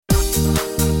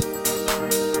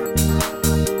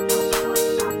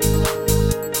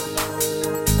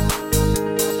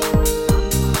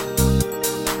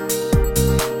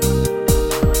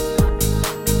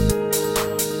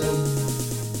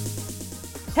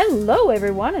Hello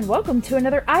everyone and welcome to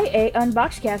another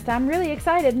iAUnboxCast. I'm really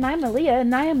excited and I'm Aaliyah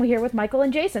and I am here with Michael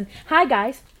and Jason. Hi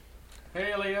guys.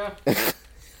 Hey Aaliyah.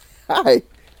 Hi.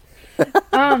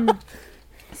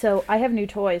 So I have new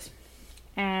toys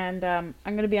and I'm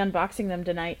going to be unboxing them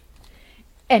tonight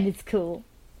and it's cool.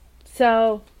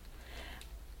 So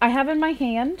I have in my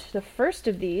hand the first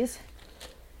of these,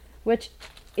 which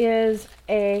is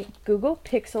a Google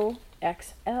Pixel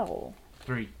XL.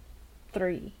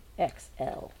 3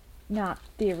 XL, not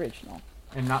the original.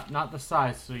 And not the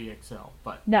size 3XL,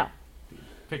 but No. the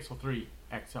Pixel 3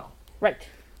 XL. Right.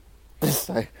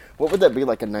 What would that be,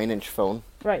 like a 9-inch phone?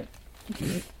 Right.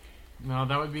 No,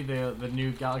 that would be the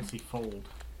new Galaxy Fold.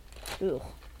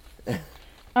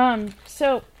 Ugh.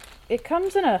 So it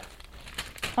comes in a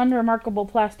unremarkable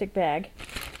plastic bag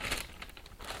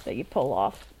that you pull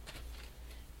off.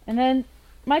 And then,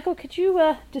 Michael, could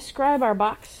you describe our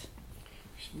box?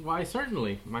 Why,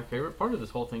 certainly. My favorite part of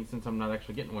this whole thing, since I'm not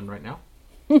actually getting one right now.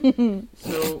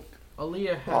 So,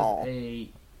 Aaliyah has a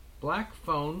black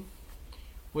phone,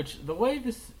 which the way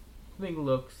this thing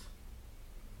looks,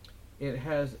 it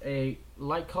has a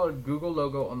light-colored Google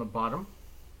logo on the bottom.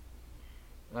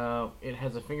 It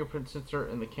has a fingerprint sensor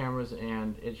in the cameras,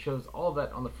 and it shows all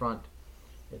that on the front.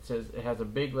 It says it has a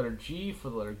big letter G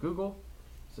for the letter Google.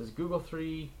 It says Google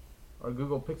 3 or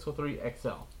Google Pixel 3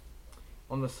 XL.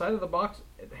 On the side of the box,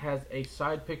 it has a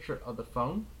side picture of the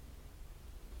phone,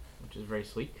 which is very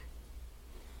sleek.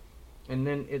 And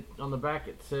then on the back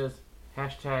it says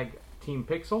hashtag Team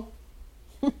Pixel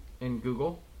in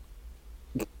Google.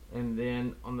 And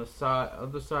then on the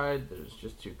other side, there's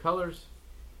just two colors.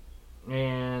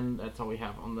 And that's all we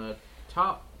have. On the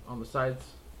top, on the sides,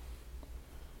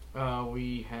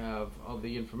 we have all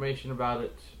the information about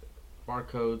it,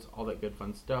 barcodes, all that good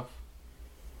fun stuff.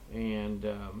 And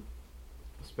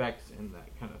specs and that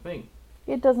kind of thing.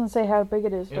 It doesn't say how big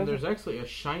it is, and there's actually a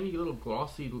shiny little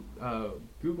glossy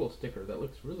Google sticker that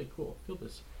looks really cool. Feel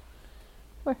this.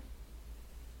 Where?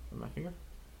 On my finger.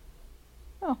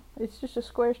 Oh, it's just a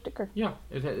square sticker. Yeah,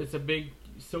 it's a big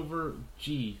silver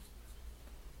G.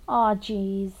 Aw,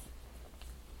 jeez.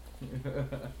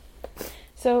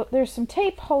 So there's some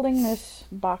tape holding this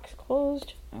box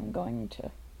closed. I'm going to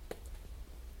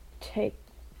take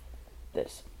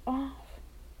this off.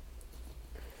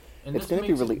 And it's going to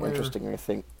be really interesting, I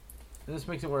think. And this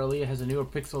makes it where Aaliyah has a newer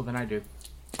Pixel than I do.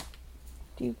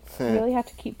 Do you really have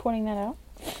to keep pointing that out?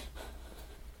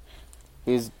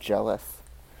 He's jealous.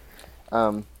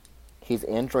 He's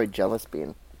Android jealous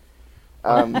bean.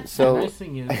 So So the nice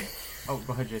thing is, go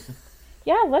ahead, Jason.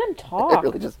 Yeah, let him Did talk. I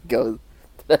really just go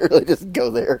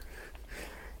there?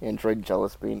 Android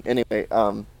jealous bean. Anyway,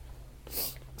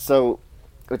 so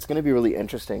it's going to be really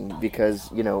interesting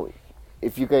because,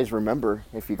 if you guys remember,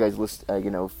 if you guys listen,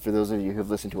 for those of you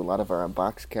who've listened to a lot of our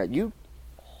UnboxCast, you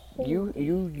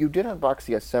did unbox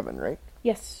the S7, right?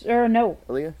 Yes, or no.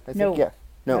 Aaliyah? I think, No. yeah.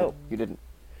 No, No. you didn't.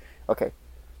 Okay.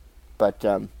 But,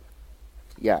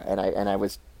 yeah, and I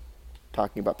was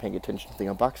talking about paying attention to the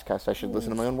UnboxCast. I should listen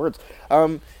to my own words.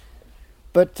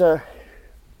 But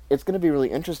it's going to be really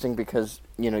interesting because,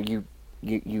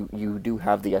 you do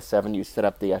have the S7, you set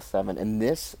up the S7, and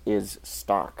this is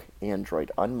stock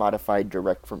Android, unmodified,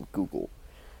 direct from Google.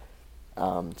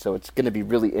 So it's going to be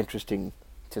really interesting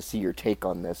to see your take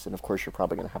on this, and of course you're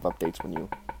probably going to have updates when you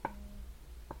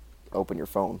open your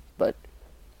phone, but...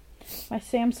 My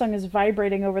Samsung is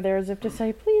vibrating over there as if to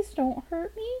say, please don't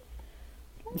hurt me.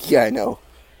 Yeah, I know.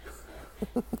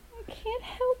 I can't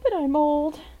help it, I'm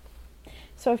old.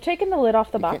 So I've taken the lid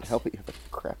off the box. You can't help it, you have a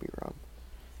crappy ROM.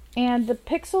 And the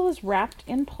Pixel is wrapped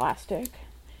in plastic.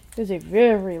 It is a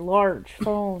very large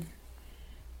phone.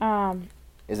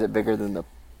 Is it bigger than the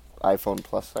iPhone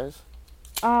Plus size?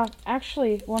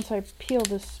 Actually, once I peel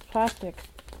this plastic...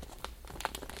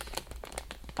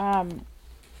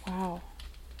 wow.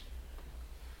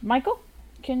 Michael,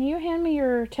 can you hand me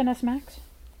your XS Max?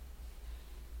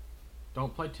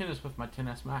 Don't play tennis with my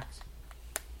XS Max.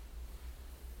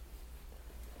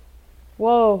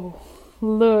 Whoa,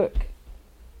 look.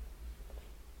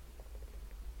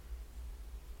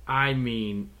 I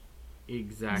mean,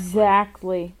 exactly.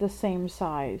 Exactly the same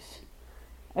size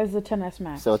as the XS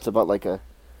Max. So it's about like a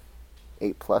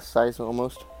 8 Plus size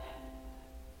almost?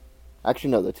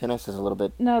 Actually, no, the XS is a little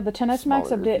bit... No, the XS Max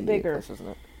a bit bigger. 8 Plus, isn't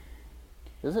it?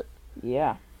 Is it?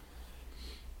 Yeah.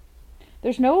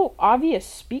 There's no obvious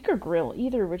speaker grill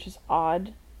either, which is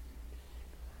odd.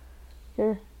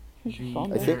 Here's your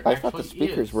phone. I thought the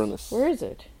speakers were in this. Where is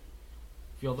it?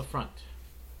 Feel the front.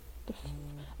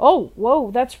 Oh, whoa,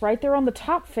 that's right. They're on the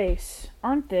top face,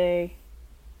 aren't they?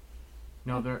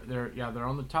 No, they're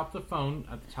on the top of the phone,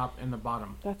 at the top and the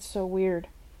bottom. That's so weird.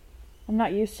 I'm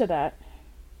not used to that.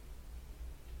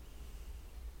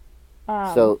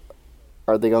 So,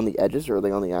 are they on the edges or are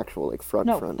they on the actual like front?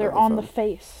 No, they're of on the phone?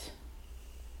 face.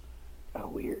 Oh,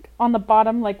 weird. On the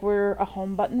bottom, like where a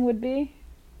home button would be.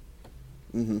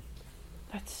 Mm-hmm.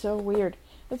 That's so weird.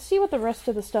 Let's see what the rest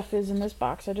of the stuff is in this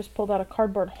box. I just pulled out a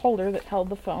cardboard holder that held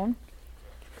the phone.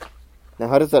 Now,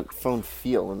 how does that phone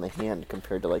feel in the hand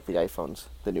compared to like the iPhones,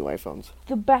 the new iPhones?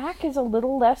 The back is a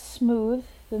little less smooth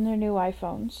than their new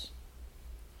iPhones.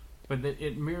 But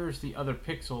it mirrors the other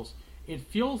Pixels. It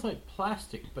feels like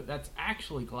plastic, but that's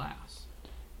actually glass.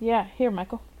 Yeah, here,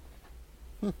 Michael.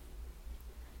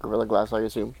 Gorilla Glass, I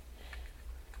assume.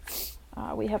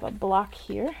 We have a block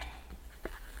here.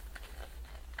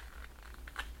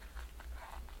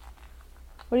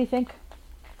 What do you think?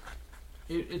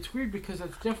 It's weird because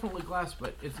it's definitely glass,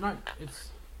 but it's not.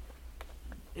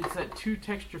 It's that two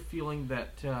texture feeling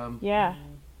that. Yeah.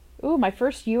 Ooh, my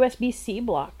first USB-C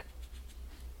block.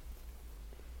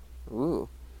 Ooh.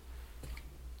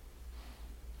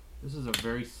 This is a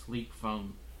very sleek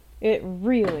phone. It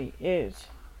really is.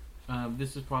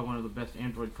 This is probably one of the best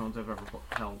Android phones I've ever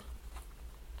held.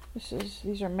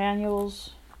 These are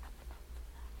manuals.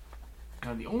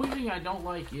 Now, the only thing I don't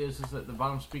like is that the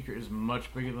bottom speaker is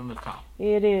much bigger than the top.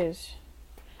 It is.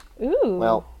 Ooh.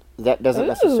 Well, that doesn't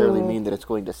necessarily Ooh. mean that it's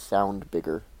going to sound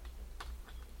bigger.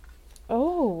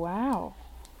 Oh, wow.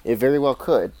 It very well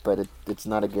could, but it's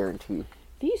not a guarantee.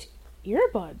 These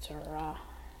earbuds are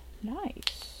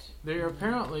nice. They are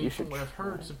apparently, You from should what I've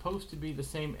heard, try. supposed to be the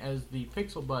same as the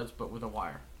Pixel Buds, but with a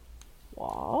wire.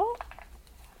 What?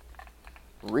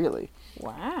 Really?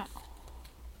 Wow.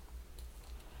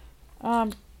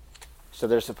 So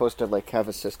they're supposed to like have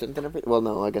assistant and everything? Well,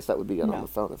 no, I guess that would be on No. the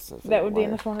phone. That would be in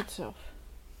the phone itself.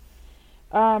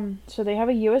 So they have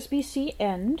a USB-C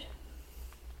end.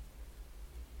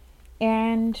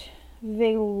 And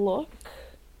they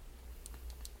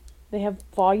have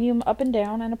volume up and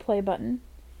down and a play button.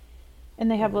 And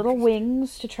they have little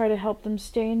wings to try to help them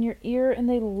stay in your ear. And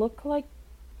they look like,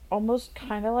 almost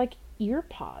kind of like ear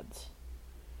pods.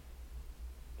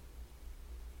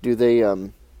 Do they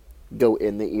go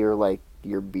in the ear like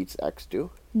your Beats X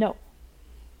do? No.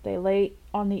 They lay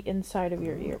on the inside of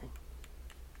your ear.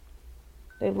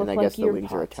 They look And I like guess the ear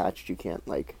wings are pods. attached. You can't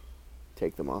like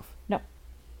take them off. No.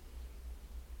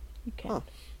 You can't. Huh.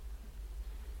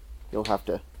 You'll have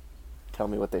to tell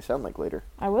me what they sound like later.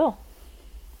 I will.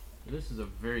 This is a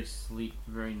very sleek,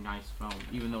 very nice phone,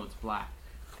 even though it's black.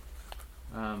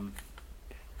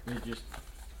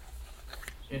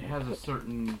 It has a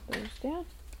certain Those down.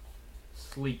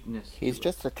 sleekness. He's to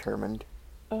just determined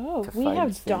Oh, to we find have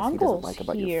things he doesn't dongles like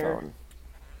about your here. phone.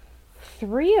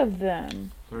 3 of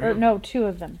them. Three Or of no, 2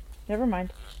 of them. Never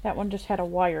mind. That one just had a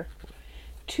wire.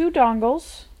 2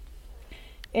 dongles.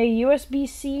 A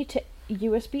USB-C to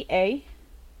USB-A.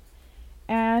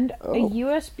 And a Oh.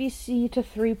 USB-C to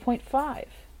 3.5.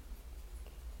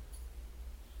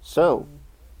 So,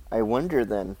 I wonder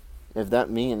then if that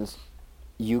means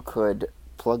you could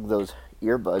plug those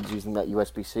earbuds using that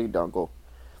USB-C dongle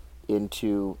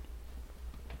into,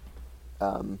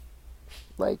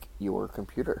 like your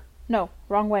computer. No,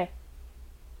 wrong way.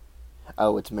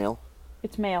 Oh, it's male?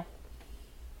 It's male.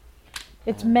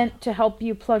 It's meant to help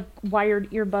you plug wired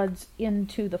earbuds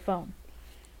into the phone.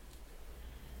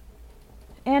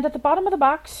 And at the bottom of the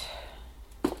box,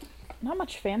 not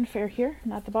much fanfare here.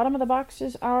 And at the bottom of the box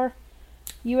is our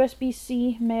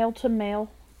USB-C male-to-male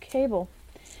cable.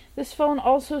 This phone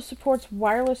also supports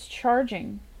wireless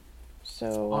charging.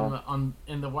 So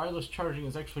and the wireless charging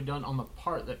is actually done on the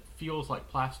part that feels like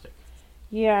plastic.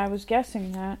 yeah, I was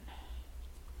guessing that.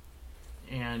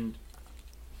 And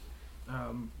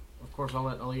of course, I'll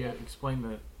let Aaliyah explain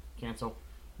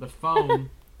the phone.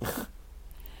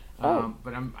 Oh.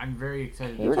 But I'm very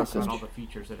excited Here to it talk is. about all the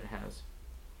features that it has.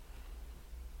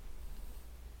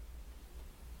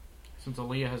 Since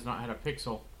Aaliyah has not had a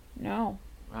Pixel, No.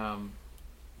 um,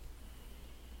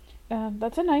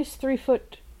 That's a nice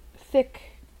 3-foot thick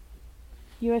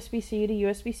USB-C to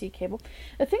USB-C cable.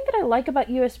 The thing that I like about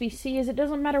USB-C is it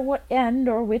doesn't matter what end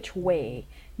or which way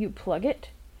you plug it.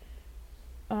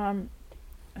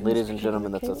 Ladies and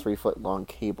gentlemen, that's a cable. 3-foot long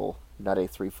cable, not a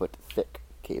 3-foot thick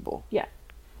cable. Yeah.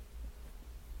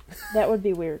 That would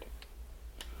be weird.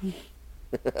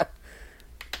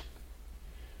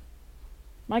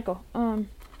 Michael, what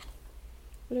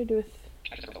did I do with...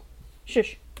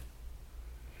 Shush.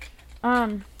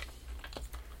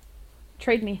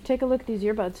 Trade me. Take a look at these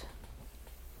earbuds.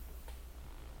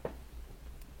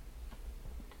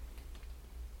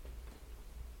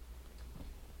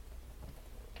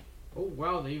 oh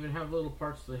wow, they even have little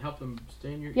parts that help them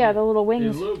stay in your Yeah, ear. the little They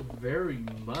wings. look very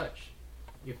much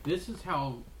If this is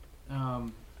how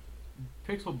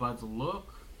Pixel Buds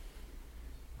look,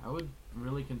 I would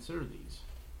really consider these.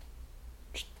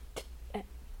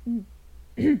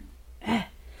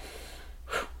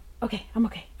 Okay, I'm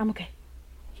okay. I'm okay.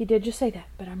 He did just say that,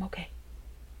 but I'm okay.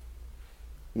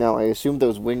 Now, I assume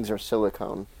those wings are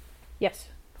silicone, Yes.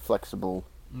 flexible.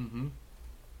 Mm-hmm.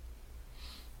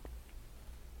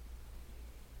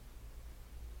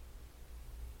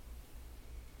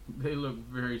 They look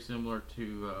very similar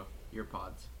to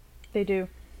earpods. They do.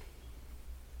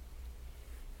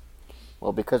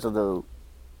 Well, because of the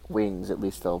wings, at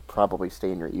least they'll probably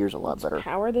stay in your ears a lot Let's better.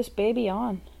 power this baby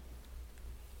on.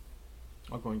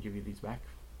 I'll go and give you these back.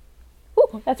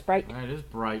 Ooh, that's bright. That is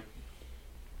bright.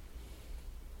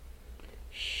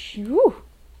 Shoo!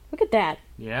 Look at that.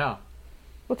 Yeah.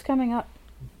 What's coming up?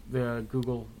 The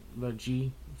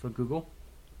G for Google.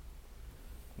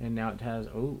 And now it has,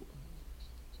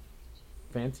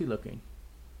 fancy looking.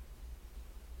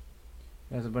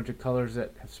 It has a bunch of colors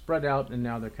that have spread out and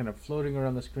now they're kind of floating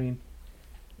around the screen.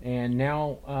 And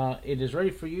now it is ready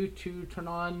for you to turn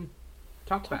on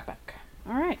TalkBack.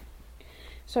 All right.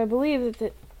 So I believe that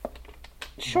the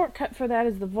shortcut for that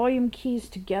is the volume keys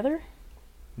together.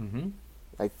 Mm-hmm.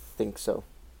 I think so.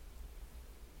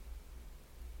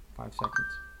 5 seconds.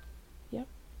 Yep.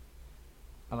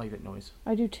 I like that noise.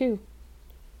 I do too.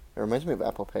 It reminds me of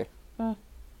Apple Pay.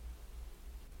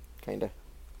 Kinda.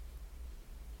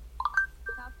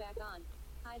 TalkBack on.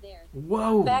 Hi there.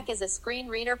 Whoa! TalkBack is a screen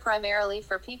reader primarily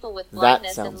for people with That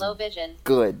blindness and sounds low vision.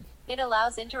 good. It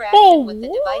allows interaction with the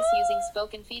what? device using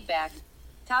spoken feedback.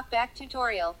 TalkBack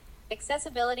tutorial.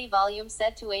 Accessibility volume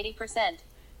set to 80%.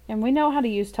 And we know how to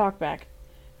use TalkBack.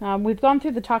 We've gone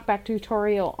through the TalkBack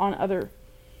tutorial on other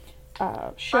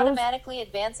shows. Automatically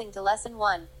advancing to lesson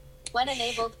 1. When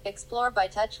enabled, Explore by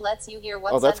Touch lets you hear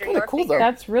what's that's under kinda your cool, finger. though.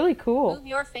 That's really cool. Move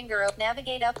your finger up.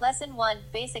 Navigate up. Lesson 1.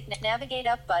 Basic. Navigate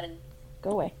up button. Go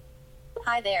away.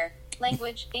 Hi there.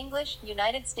 Language. English.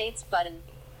 United States button.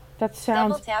 That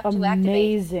sounds tap to activate.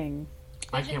 amazing.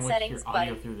 I Vision can't wait to hear settings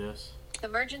audio button. through this.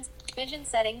 Emergency. Vision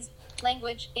settings.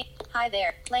 Language. Hi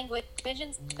there. Language.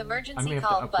 Visions. I may Emergency have to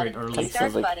call upgrade button. early.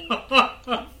 Start Sounds like-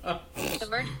 button.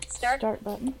 Start. Start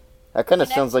button. That kind of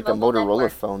Connect sounds like a mobile Motorola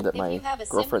network. phone that If my you have a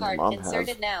SIM girlfriend's card, mom insert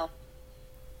has. it now.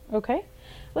 Okay.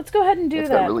 Let's go ahead and do It's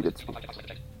that. got really good speed.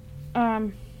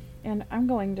 And I'm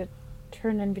going to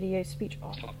turn NVDA speech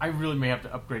off. I really may have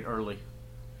to upgrade early.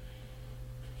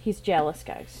 He's jealous,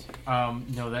 guys.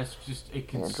 No, that's just a Android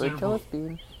considerable.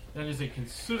 telespeed. That is a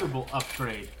considerable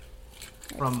upgrade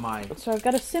from my. So I've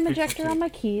got a SIM Pixel ejector 2. on my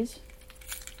keys,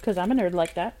 because I'm a nerd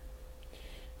like that.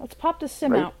 Let's pop the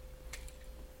SIM Right. out.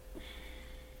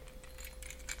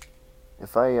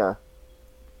 If I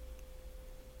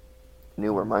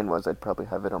knew where mine was, I'd probably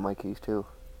have it on my keys too.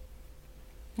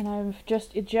 And I've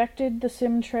just ejected the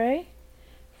SIM tray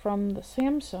from the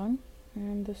Samsung.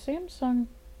 And the Samsung...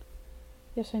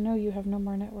 Yes, I know you have no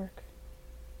more network.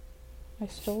 I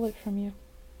stole it from you.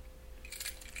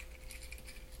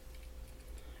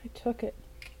 I took it.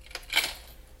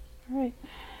 Alright.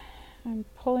 I'm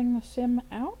pulling the SIM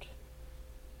out.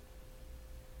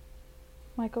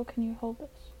 Michael, can you hold this?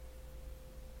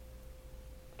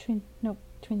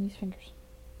 Between these fingers.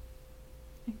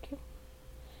 Thank you.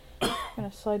 I'm going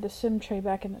to slide the SIM tray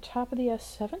back in the top of the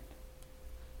S7.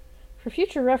 For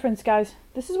future reference, guys,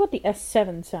 this is what the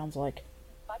S7 sounds like.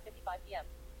 5:55 p.m.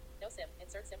 No SIM.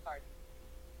 Insert SIM card.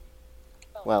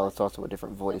 Phone. Well, it's also a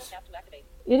different voice. Tap to activate.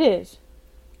 It is.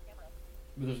 Camera.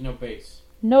 But there's no bass.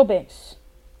 No bass.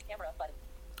 Camera button.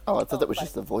 Oh, I thought that was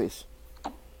just the voice.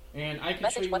 And I can show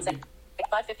Message you 1 the, sec.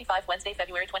 5:55 Wednesday,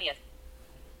 February 20th.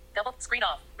 Double screen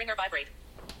off. Ringer vibrate.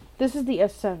 This is the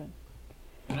S7.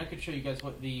 and I could show you guys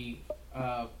what the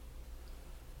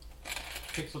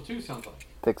Pixel 2 sounds like.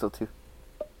 Pixel 2.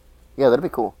 Yeah, that'd be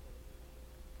cool.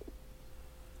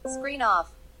 Screen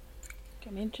off.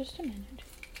 Give me just a minute.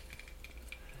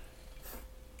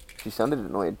 She sounded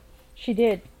annoyed. She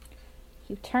did.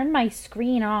 You turned my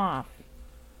screen off.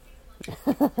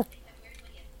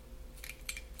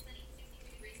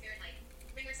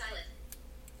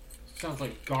 Sounds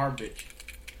like garbage.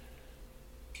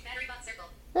 Battery box circle.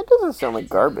 That doesn't sound like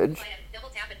garbage. Double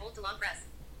tap and hold to long press.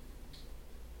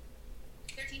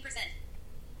 13%.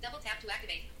 Double tap to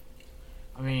activate.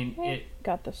 I mean, it.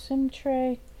 Got the SIM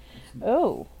tray.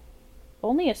 Oh.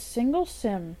 Only a single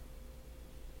SIM.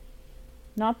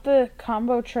 Not the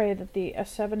combo tray that the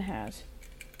S7 has.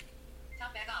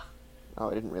 Top back off. Oh,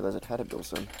 I didn't realize it had a dual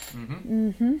SIM.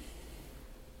 Mm-hmm.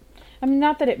 I mean,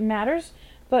 not that it matters,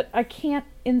 but I can't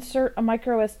insert a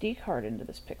micro SD card into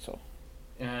this Pixel.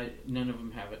 None of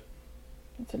them have it.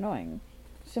 That's annoying.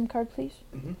 SIM card, please.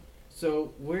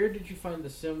 So, where did you find the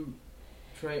SIM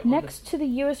tray? Next to the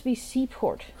USB-C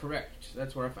port. Correct.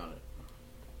 That's where I found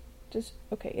it.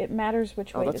 Okay, it matters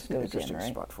which way that's this an goes interesting in,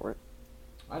 right? spot for it.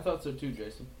 I thought so too,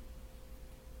 Jason.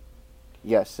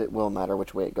 Yes, it will matter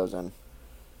which way it goes in.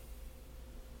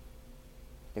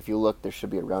 If you look, there should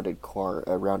be a rounded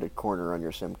corner on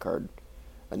your SIM card,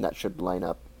 and that should line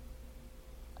up,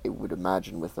 I would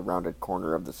imagine, with the rounded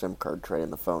corner of the SIM card tray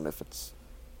in the phone if it's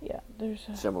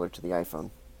similar to the iPhone.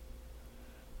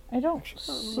 I don't Actually, I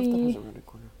don't know if that see has a rounded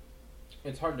corner.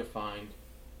 It's hard to find.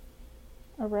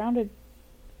 a rounded...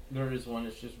 There is one.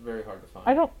 It's just very hard to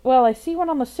find. I see one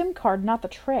on the SIM card, not the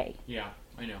tray. Yeah,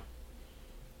 I know.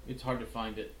 It's hard to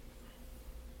find it.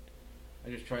 I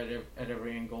just tried it at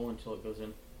every angle until it goes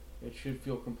in. It should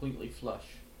feel completely flush.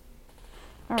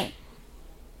 Alright.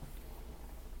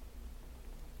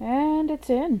 And it's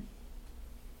in.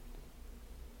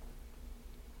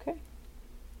 Okay.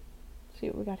 Let's see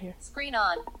what we got here. Screen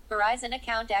on. Verizon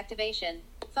account activation.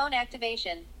 Phone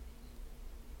activation.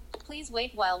 Please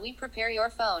wait while we prepare your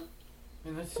phone.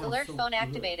 Man, that sounds Alert so phone good.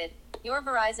 activated. Your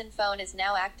Verizon phone is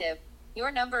now active.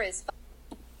 Your number is...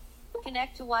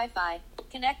 Connect to Wi-Fi.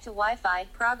 Connect to Wi-Fi.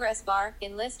 Progress bar.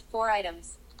 Enlist 4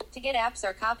 items. To get apps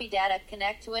or copy data,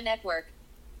 connect to a network.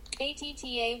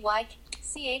 ATTAYCHR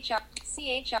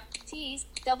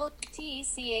double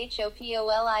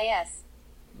TECHOPOLIS.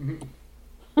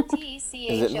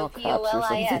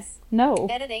 TECHOPOLIS. No.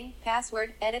 Editing.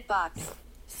 Password. Edit box.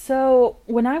 So,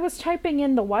 when I was typing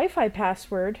in the Wi-Fi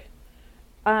password,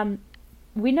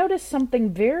 we noticed something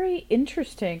very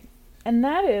interesting, and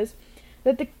that is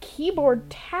that the keyboard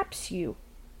taps you,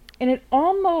 and it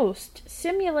almost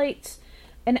simulates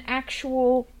an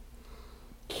actual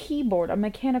keyboard, a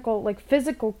mechanical, like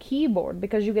physical keyboard,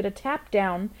 because you get a tap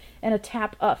down and a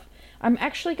tap up. I'm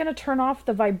actually going to turn off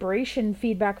the vibration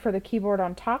feedback for the keyboard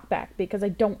on TalkBack because I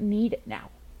don't need it now.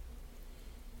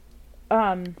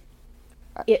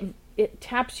 It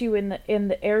taps you in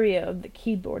the area of the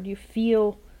keyboard. You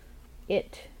feel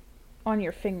it on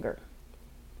your finger.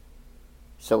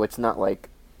 So it's not like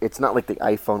the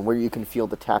iPhone where you can feel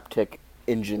the tap tick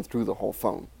engine through the whole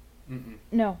phone. Mm-mm.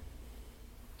 No.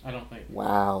 I don't think.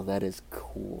 Wow, that is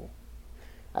cool.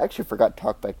 I actually forgot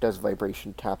TalkBack does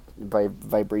vibration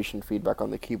feedback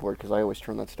on the keyboard because I always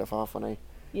turn that stuff off when I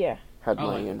had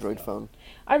my Android phone.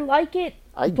 I like it.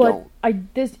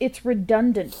 It's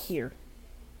redundant here.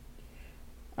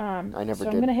 I never so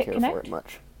did I'm gonna hit care connect. for it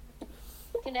much.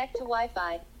 Connect to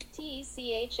Wi-Fi.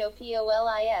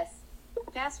 TECHOPOLIS.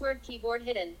 Password keyboard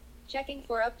hidden. Checking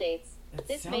for updates.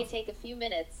 This may take a few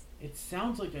minutes. It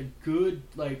sounds like a good,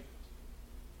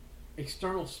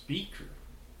 external speaker.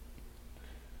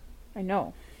 I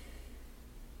know.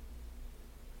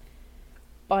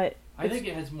 But I think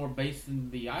it has more bass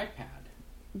than the iPad.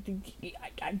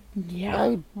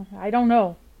 I don't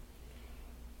know.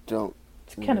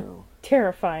 It's kind of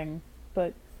terrifying,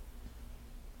 but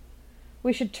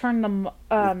we should turn them.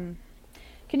 Can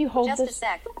you hold Just this? a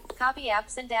sec. Copy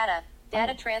apps and data.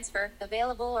 Data transfer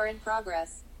available or in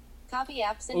progress. Copy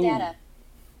apps and data.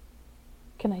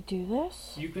 Can I do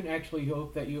this? You can actually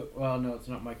hook that well, no, it's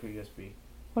not micro USB.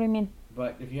 What do you mean?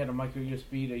 But if you had a micro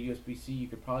USB to USB-C, you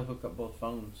could probably hook up both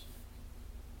phones.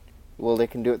 Well, they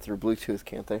can do it through Bluetooth,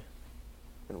 can't they?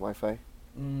 And Wi-Fi.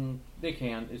 They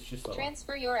can. It's just slower.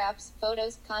 Transfer your apps,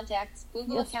 photos, contacts,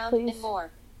 Google Yes, account, please. and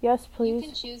more. Yes, You please.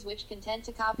 can choose which content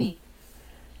to copy.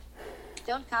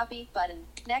 Don't copy button.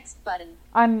 Next button.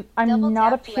 I'm Double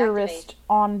not a tap to purist activate.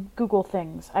 on Google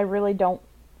things. I really don't.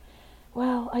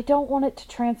 Well, I don't want it to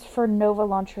transfer Nova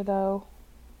Launcher though.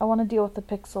 I want to deal with the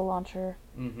Pixel Launcher.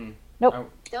 Mm-hmm.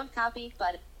 Nope. Don't copy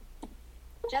button.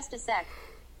 Just a sec.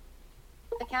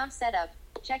 Account setup.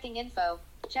 Checking info.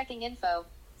 Checking info.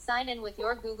 Sign in with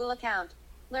your Google account.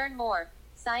 Learn more.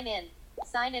 Sign in.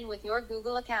 Sign in with your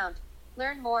Google account.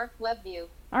 Learn more. Web view.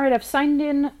 Alright, I've signed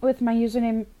in with my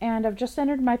username and I've just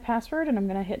entered my password and I'm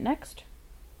going to hit next.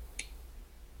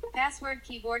 Password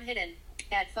keyboard hidden.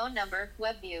 Add phone number.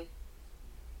 Web view.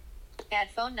 Add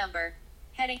phone number.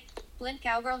 Heading. Blint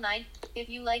Cowgirl 9. If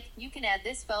you like, you can add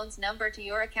this phone's number to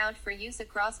your account for use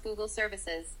across Google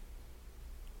services.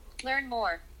 Learn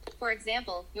more. For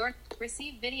example,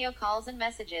 receive video calls and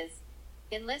messages.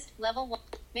 Enlist level 1.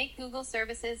 Make Google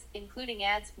services, including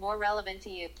ads, more relevant to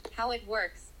you. How it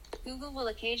works. Google will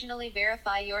occasionally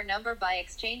verify your number by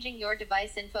exchanging your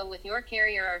device info with your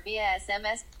carrier or via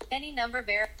SMS. Any number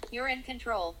you're in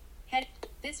control.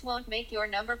 This won't make your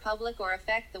number public or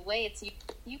affect the way it's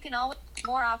used. You can always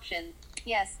more options.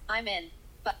 Yes, I'm in.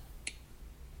 But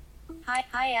hi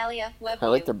Alia, web I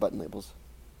like view. their button labels.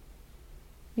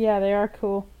 Yeah, they are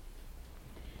cool.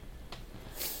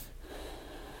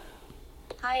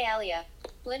 Hi Alia.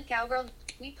 Blint Cowgirl.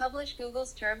 We publish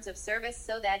Google's terms of service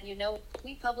so that you know.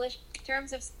 We publish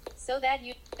terms of so that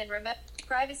you can remember.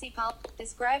 Privacy policy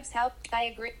describes how. I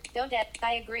agree. Don't add.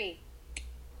 I agree.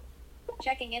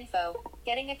 Checking info.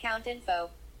 Getting account info.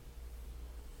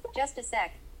 Just a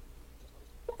sec.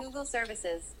 Google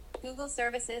services. Google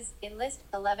services in list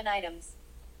 11 items.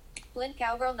 Blint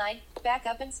Cowgirl 9.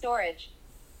 Backup and storage.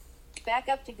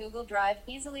 Backup to Google Drive.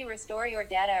 Easily restore your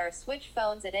data or switch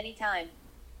phones at any time.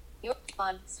 Your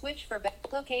on switch for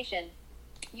location.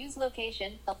 Use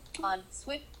location on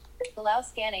switch. Allow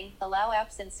scanning. Allow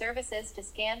apps and services to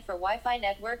scan for Wi-Fi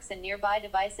networks and nearby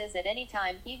devices at any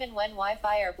time, even when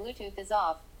Wi-Fi or Bluetooth is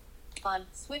off. On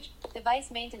switch. Device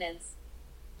maintenance.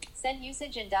 Send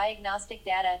usage and diagnostic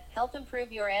data. Help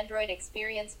improve your Android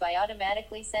experience by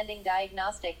automatically sending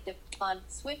diagnostic on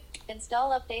switch.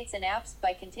 Install updates and apps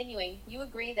by continuing. You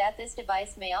agree that this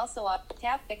device may also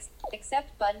tap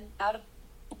accept button out of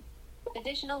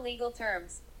additional legal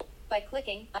terms by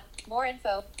clicking more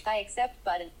info. I accept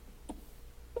button.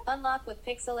 Unlock with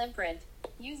Pixel Imprint.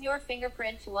 Use your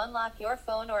fingerprint to unlock your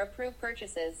phone or approve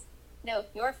purchases. Note,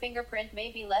 your fingerprint may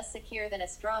be less secure than a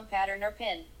strong pattern or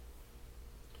pin.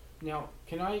 Now,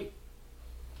 can I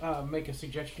make a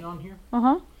suggestion on here?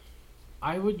 Uh-huh.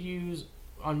 I would use,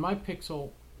 on my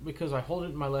Pixel, because I hold it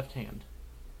in my left hand,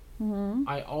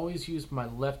 I always use my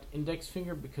left index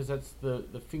finger because that's the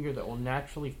finger that will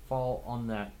naturally fall on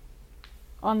that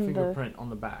fingerprint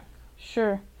on the back.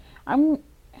 Sure.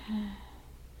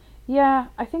 Yeah,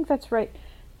 I think that's right.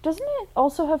 Doesn't it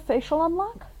also have facial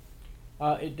unlock?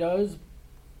 It does,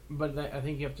 but I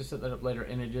think you have to set that up later,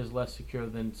 and it is less secure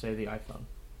than, say, the iPhone.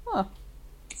 Huh.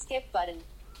 Skip button.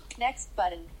 Next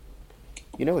button.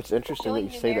 You know, it's interesting that you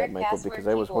say that, Michael, because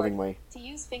I was holding my to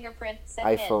use fingerprint, set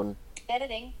iPhone. Pin.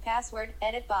 Editing, password,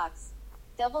 edit box.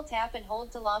 Double tap and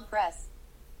hold to long press.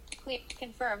 Clear,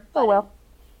 confirm. Button. Oh well.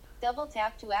 Double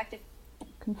tap to activate.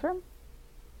 Confirm.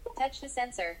 Touch the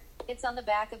sensor. It's on the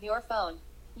back of your phone.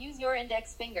 Use your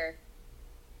index finger.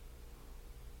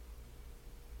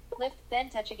 Lift, then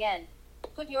touch again.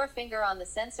 Put your finger on the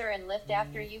sensor and lift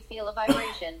after you feel a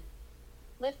vibration.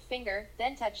 Lift finger,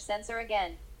 then touch sensor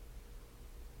again.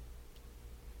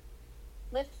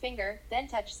 Lift finger, then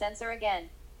touch sensor again.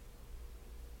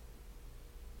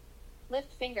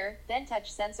 Lift finger, then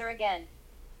touch sensor again.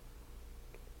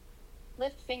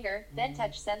 Lift finger, then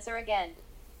touch sensor again.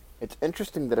 It's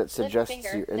interesting that it suggests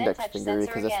finger, your then index touch finger sensor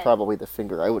because that's again. probably the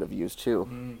finger I would have used too.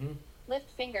 Mm-hmm. Lift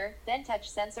finger, then touch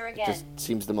sensor It again. just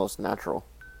seems the most natural.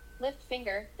 Lift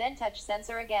finger, then touch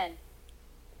sensor again.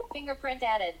 Fingerprint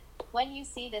added. When you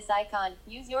see this icon,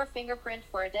 use your fingerprint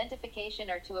for identification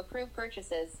or to approve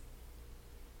purchases.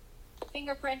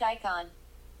 Fingerprint icon.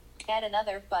 Add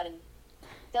another button.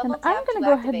 Double And I'm tap going to to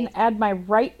go ahead activate. and add my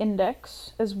right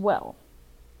index as well.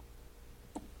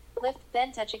 Lift,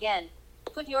 then touch again.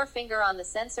 Put your finger on the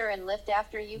sensor and lift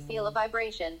after you feel a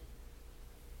vibration.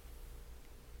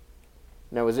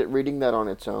 Now, is it reading that on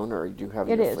its own, or do you have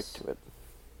It to is. flick to it?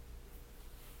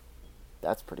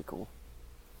 That's pretty cool.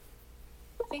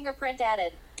 Fingerprint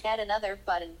added. Add another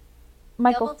button.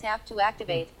 Michael, Double tap to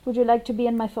activate. would you like to be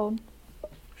in my phone?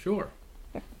 Sure.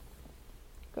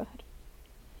 Go ahead.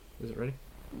 Is it ready?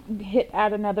 Hit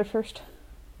add another first.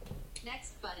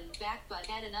 Next button. Back button.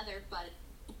 Add another button.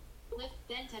 Lift,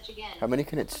 then touch again. How many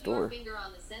can it Put store? your finger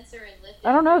on the sensor and lift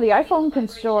I don't know, after the you feel iPhone can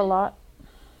store a vibration. lot.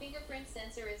 Fingerprint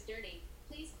sensor is dirty.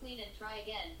 Please clean and try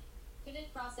again.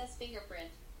 Couldn't process fingerprint.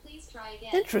 Please try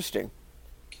again. Interesting.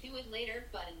 Do it later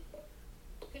button.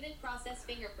 Couldn't process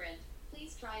fingerprint.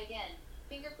 Please try again.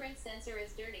 Fingerprint sensor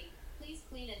is dirty. Please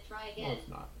clean and try No, again. it's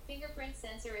not. Fingerprint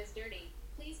sensor is dirty.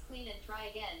 Please clean and try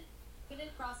again.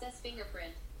 Couldn't process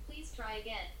fingerprint. Please try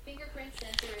again. Fingerprint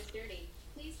sensor is dirty.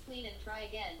 Please clean and try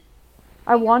again.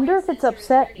 I wonder if Fingerprint it's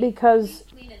sensor is upset dirty. because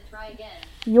Please clean and try again.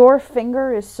 your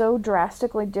finger is so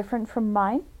drastically different from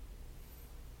mine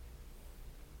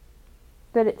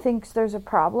that it thinks there's a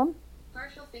problem.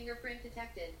 Partial fingerprint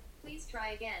detected. Please try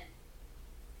again.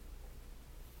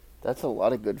 That's a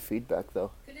lot of good feedback,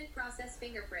 though. Couldn't process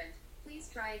fingerprint. Please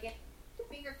try again.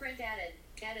 Fingerprint added.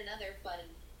 Add another button.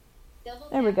 Double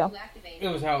There we tap go. to activate. It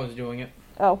was how I was doing it.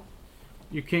 Oh,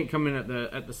 You can't come in at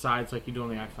the sides like you do on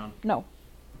the iPhone. no.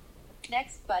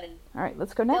 Next button. Alright,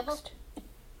 let's go Double- next.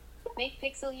 Make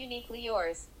Pixel uniquely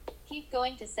yours. Keep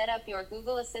going to set up your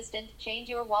Google Assistant, change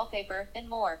your wallpaper, and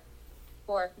more.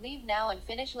 Or leave now and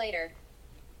finish later.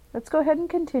 Let's go ahead and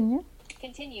continue.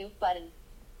 Continue button.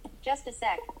 Just a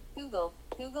sec. Google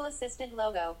Assistant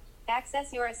logo.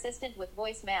 Access your assistant with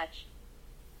voice match.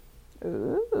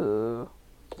 Ooh.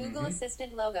 Google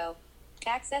Assistant logo.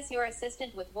 Access your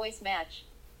assistant with voice match.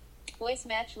 Voice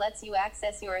Match lets you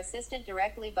access your assistant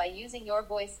directly by using your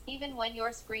voice, even when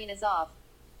your screen is off.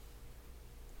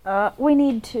 We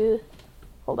need to...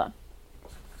 Hold on.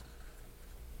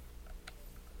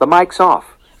 The mic's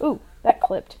off. Ooh, that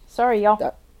clipped. Sorry, y'all.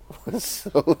 That was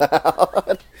so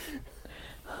loud.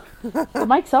 The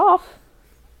mic's off.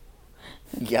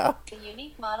 Yeah. The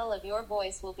unique model of your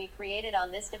voice will be created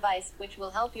on this device, which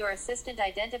will help your assistant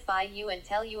identify you and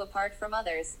tell you apart from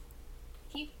others.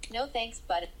 Keep no thanks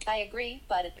button. I agree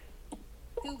button.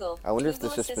 Google. I wonder if Google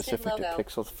this is Assistant specific logo. to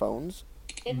Pixel phones.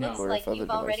 It No. looks Or like if other you've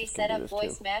already devices set can do up this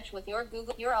Voice too. Match with your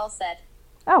Google. You're all set.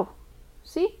 Oh,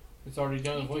 see? It's already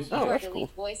done the voice Oh, match. Or that's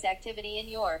delete cool. voice activity in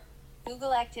your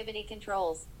Google Activity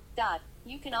Controls.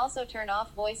 You can also turn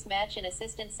off Voice Match in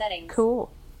Assistant settings.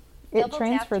 Cool. It Double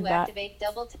transferred tap to that. activate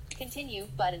continue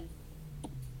button.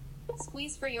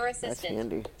 Squeeze for your assistant.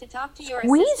 handy. To talk to your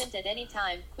Squeeze? assistant at any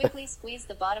time, quickly squeeze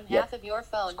the bottom Yep. half of your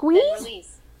phone. Squeeze? Then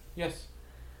release. Yes.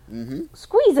 Mm-hmm.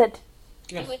 Squeeze it.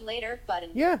 Yes. Do it later button.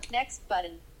 Yeah. Next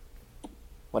button.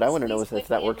 What I want to know is Squeeze if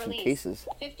that quickly works and in release. cases.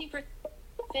 50%.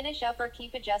 Finish up or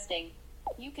keep adjusting.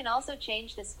 You can also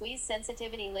change the squeeze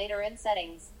sensitivity later in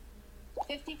settings.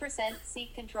 50%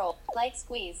 seat control. Light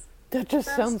squeeze. That just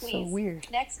Firm sounds so squeeze. weird.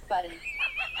 Next button.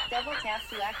 Double tap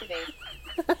to activate.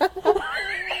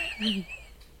 I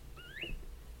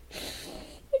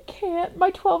can't.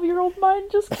 My 12-year-old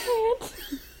mind just can't.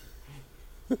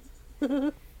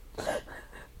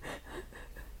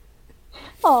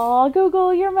 Aw,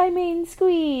 Google, you're my main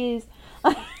squeeze.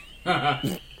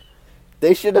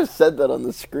 They should have said that on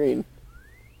the screen.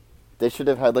 They should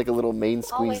have had like a little main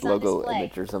Always squeeze on logo display.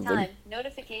 image or something. Time,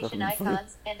 notification That'd be funny.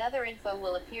 icons, and other info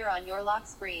will appear on your lock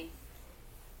screen.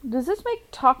 Does this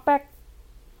make talkback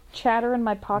chatter in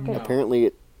my pocket? No.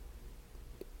 Apparently,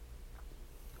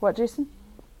 What, Jason?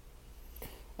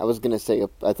 I was gonna say.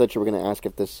 I thought you were gonna ask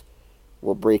if this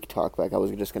will break talkback. I was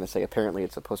just gonna say. Apparently,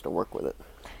 it's supposed to work with it.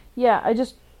 Yeah, I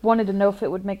just wanted to know if it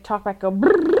would make talkback go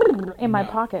brrrr in my No.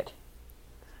 pocket.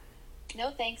 No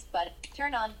thanks button.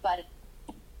 Turn on button.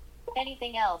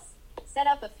 Anything else? Set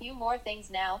up a few more things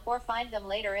now or find them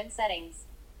later in settings.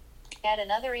 Add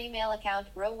another email account,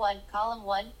 row 1, column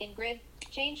 1, in grid.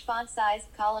 Change font size,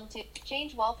 column 2.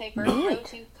 Change wallpaper, row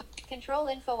 2. Control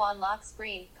info on lock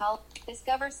screen, column.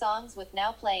 Discover songs with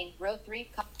now playing, row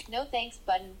 3. No thanks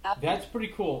button. That's pretty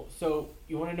cool. So,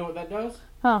 you want to know what that does?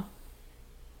 Huh.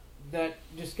 That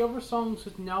discover songs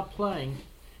with now playing.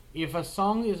 If a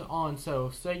song is on, so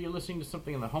say you're listening to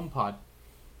something in the HomePod,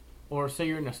 or say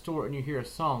you're in a store and you hear a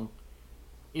song,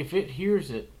 if it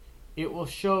hears it, it will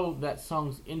show that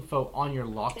song's info on your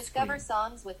lock Discover screen.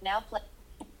 songs with now play.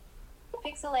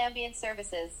 Pixel ambient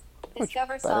services. Which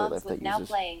Discover battery songs life with that now uses?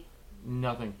 playing.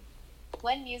 Nothing.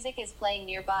 When music is playing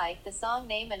nearby, the song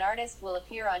name and artist will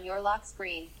appear on your lock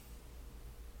screen.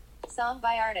 Song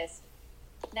by artist.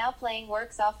 Now playing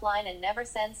works offline and never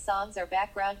sends songs or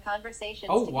background conversations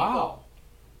Oh, to wow.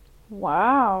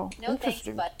 Wow. people. No thanks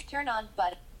Interesting. but turn on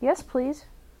button. Yes, please.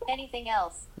 Anything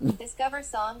else? Discover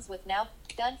songs with now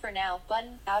done for now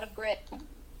button out of grid.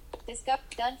 Discover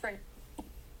done for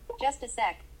just a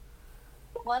sec.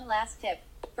 One last tip.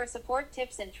 For support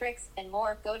tips and tricks and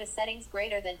more, go to settings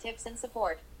greater than tips and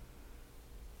support.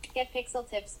 Get Pixel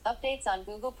tips, updates on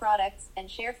Google products, and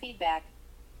share feedback.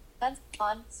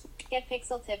 Get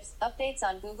Pixel tips, updates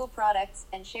on Google products,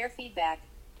 and share feedback.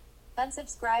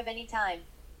 Unsubscribe anytime.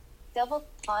 Double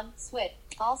on switch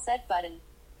all set button.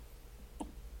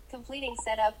 Completing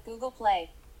setup Google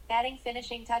Play. Adding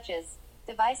finishing touches.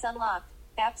 Device unlocked.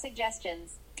 App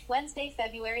suggestions. Wednesday,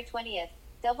 February 20th.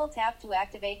 Double tap to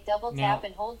activate. Double tap Now-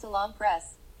 and hold to long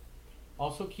press.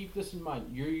 Also, keep this in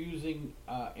mind. You're using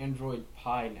Android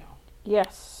Pie now.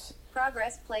 Yes.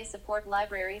 Progress Play support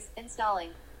libraries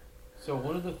installing. So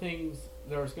one of the things,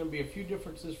 there's going to be a few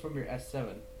differences from your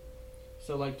S7.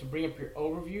 So like to bring up your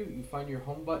overview, you find your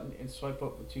home button and swipe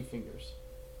up with 2 fingers.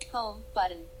 Home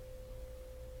button.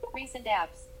 Recent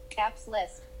apps. Apps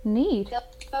list. Neat.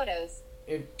 Photos.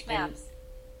 And Maps.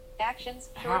 Actions.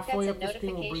 halfway Shortcuts up and the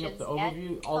screen will bring up notifications. the Add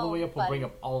overview. All the way home up will bring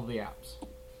button. up all of the apps.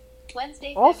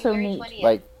 Wednesday, Also February neat. 20th.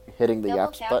 Like hitting the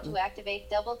double apps tap button. to activate.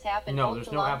 Double tap and No, hold there's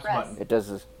to no long apps press. button. It does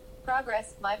this.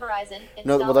 Progress, My Verizon.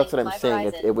 No, well, that's what Installing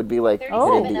I'm saying. My It would be like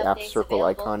 37 hitting the app updates circle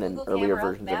available. icon in Google earlier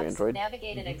Camera, versions Maps, of Android.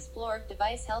 Navigate and explore,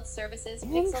 device health services,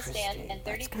 Pixel Interesting. Stand, and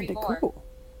That's 33 kind of more. cool.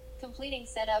 Completing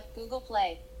setup, Google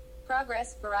Play.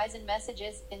 Progress, Verizon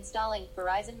Messages. Installing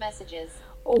Verizon Messages.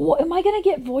 Oh, am I gonna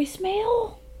get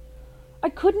voicemail? I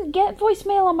couldn't get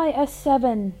voicemail on my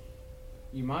S7.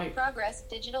 You might. Progress,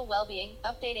 Digital Wellbeing.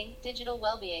 Updating, Digital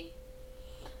Wellbeing.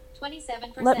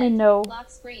 27%. Let me know. Lock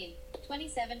screen.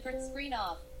 27% screen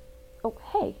off. Oh,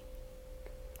 hey.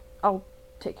 I'll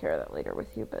take care of that later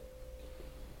with you, but...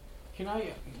 Do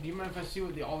you mind if I see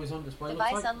what the always on display looks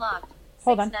Device like? unlocked.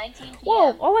 Hold on. 6:19 p.m.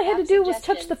 Whoa, all I had to App do was touch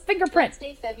the suggestions. fingerprint.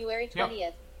 Wednesday, February Yep.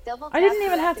 20th. Double I didn't tap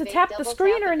even have to activate, tap the double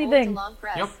screen tap or and hold anything. to long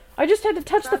press. Yep. I just had to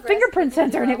touch the Progress, fingerprint Google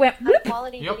sensor and it Hero. went bloop.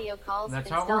 High-quality Yep. video calls That's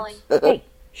how it installing. works. Hey,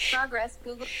 shh. Progress,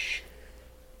 Google.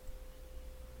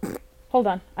 Hold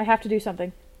on, I have to do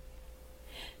something.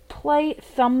 Play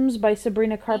Thumbs by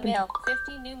Sabrina Carpenter. Email,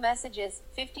 50 new messages.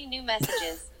 50 new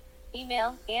messages.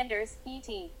 Email, Anders, ET.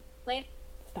 Late.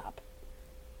 Stop.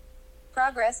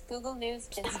 Progress, Google News,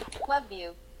 Web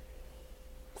View.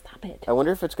 Stop it. I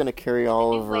wonder if it's going to carry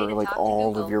all new over way to like talk to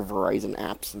all Google. of your Verizon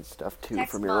apps and stuff too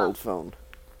Text from your mom. old phone,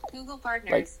 Google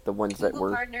Partners. like the ones that Google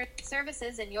were. Partner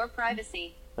services and your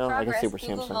privacy. Oh, I guess Progress, they were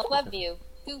Google Samsung Home, stuff. Web View.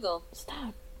 Google.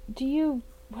 Stop.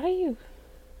 What are you...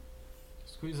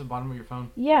 Squeeze the bottom of your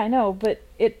phone. Yeah, I know, but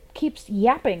it keeps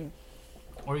yapping.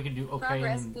 Or you can do OK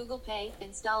Progress, and Google Pay.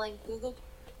 Installing Google.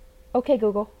 Okay,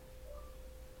 Google.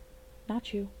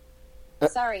 Not you.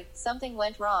 Sorry, something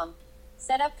went wrong.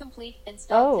 Setup complete.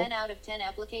 Install Oh. 10 out of 10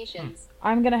 applications.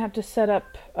 I'm gonna have to set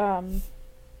up, I'm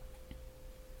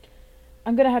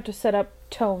gonna have to set up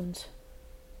tones.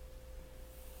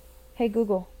 Hey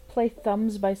Google, play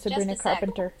Thumbs by Sabrina Just a sec.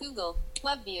 Carpenter. Google.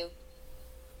 Web View.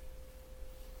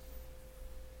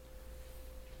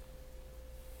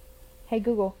 Hey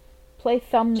Google, play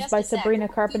Thumbs Just by a sec. Sabrina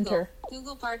Carpenter.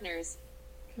 Google Partners.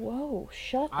 Whoa,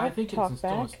 shut I up, think it's talk still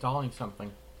back. installing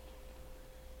something.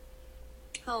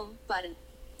 Home button.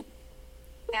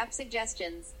 App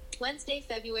suggestions. Wednesday,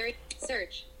 February.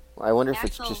 Search. I wonder if App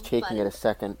it's just home taking button. it a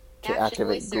second to Action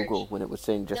activate voice search. Google when it was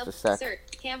saying just a Double sec. Search.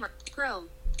 Camera. Chrome.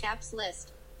 Apps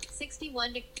list.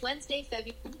 61 to Wednesday,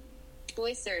 February.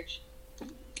 Voice search.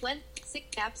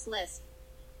 Apps list.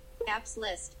 Apps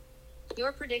list.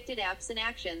 Your predicted apps in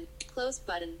action. Close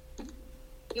button.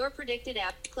 Your predicted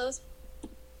app. Close.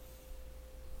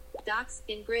 Docs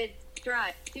in grid.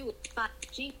 Drive. Do.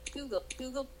 G. Google.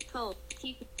 Google. Home.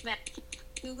 Keep. Map.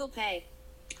 Google Pay.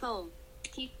 Home.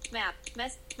 Keep. Map.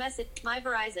 Message. My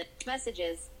Verizon.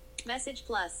 Messages. Message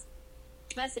Plus.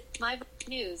 Message. My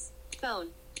News. Phone.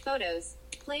 Photos.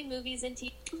 Play movies and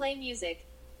play music.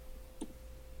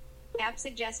 App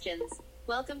suggestions.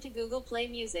 Welcome to Google Play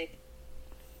Music.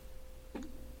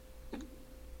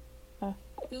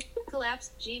 Google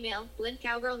Collapse. Gmail. Blink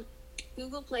Cowgirl.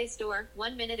 Google Play Store.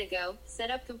 1 minute ago.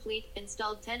 Setup complete.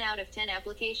 Installed 10 out of 10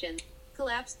 applications.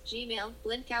 Collapse. Gmail.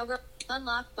 Blink Cowgirl.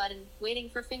 Unlock button. Waiting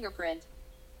for fingerprint.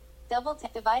 Double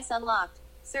tap. Device unlocked.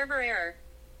 Server error.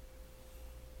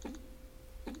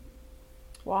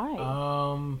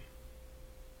 Why?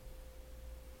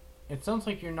 It sounds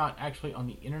like you're not actually on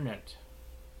the internet.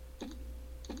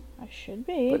 I should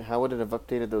be. But how would it have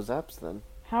updated those apps then?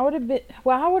 How would it be?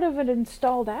 Well, how would it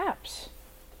installed apps?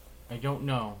 I don't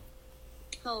know.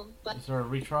 Home. Is there a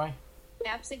retry?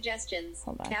 App suggestions.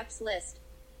 Hold on. Apps list.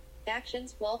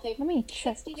 Actions. Wallpaper. Let me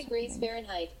check 60 degrees something.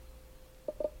 Fahrenheit.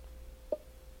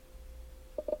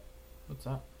 What's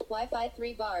that? Wi-Fi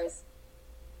 3 bars.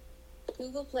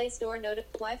 Google Play Store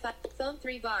Wi-Fi. Phone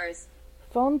 3 bars.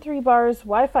 Phone 3 bars,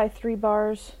 Wi-Fi 3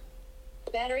 bars.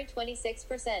 Battery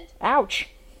 26%. Ouch.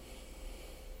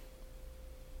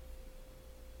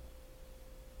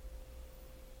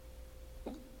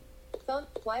 Phone.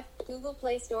 Wi-Fi. Google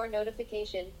Play Store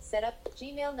notification. Setup.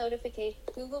 Gmail notification.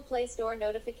 Google Play Store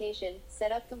notification.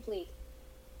 Setup complete.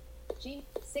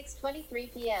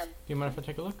 6:23 p.m. Do you mind if I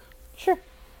take a look? Sure.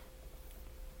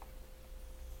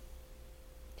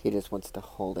 He just wants to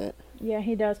hold it. Yeah,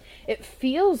 he does. It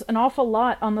feels an awful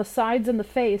lot on the sides and the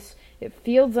face. It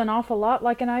feels an awful lot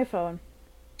like an iPhone.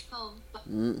 Home.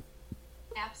 Mm.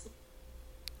 Apps.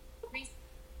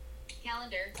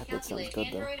 Calendar. That sounds Calculate. good,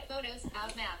 though. Android photos.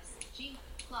 Out maps.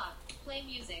 Clock. Play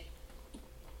music.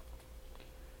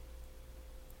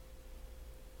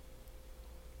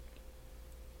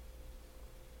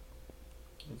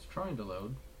 It's trying to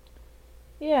load.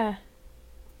 Yeah.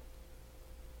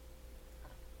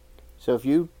 So if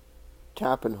you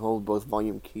tap and hold both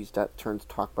volume keys, that turns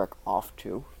TalkBack off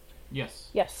too. Yes.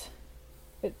 Yes.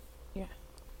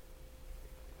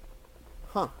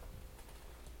 Huh.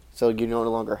 So you no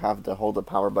longer have to hold the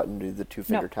power button to do the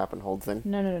two-finger No. tap and hold thing?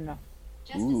 No.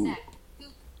 Just Ooh. a sec.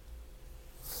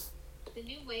 The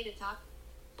new way to talk.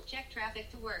 Check traffic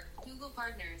to work. Google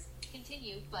Partners.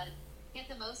 Continue button. Get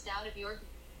the most out of your.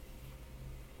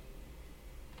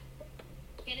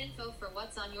 Get info for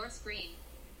what's on your screen.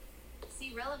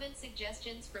 See relevant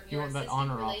suggestions from You your want that assistant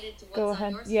on or off? related to what's Go on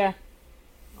ahead. your screen. Yeah.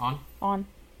 On? On.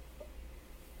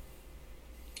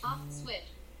 Off switch.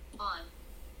 On.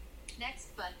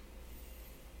 Next button.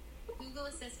 Google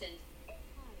Assistant.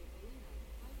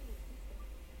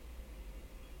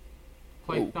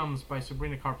 Play Thumbs by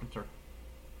Sabrina Carpenter.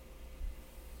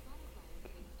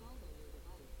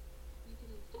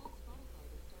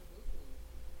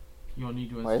 You'll need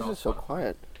to install. Why is it so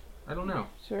quiet? I don't know.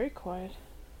 It's very quiet.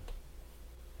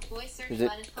 Voice search Is it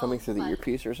button, coming home through the button.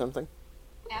 earpiece or something?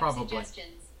 App Probably.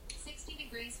 suggestions. 60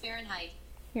 degrees Fahrenheit.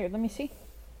 Here, let me see.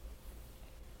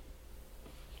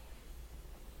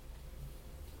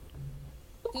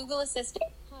 Google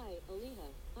Assistant. Hi, Aliha.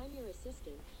 I'm your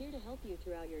assistant, here to help you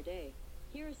throughout your day.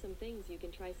 Here are some things you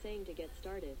can try saying to get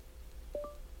started.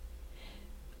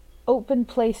 Open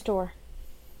Play Store.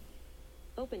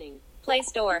 Opening. Play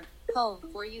Store. Home.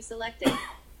 For you selected.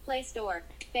 Play Store.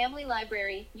 Family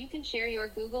Library. You can share your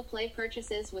Google Play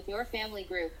purchases with your family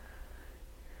group.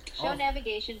 Show Oh.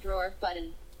 navigation drawer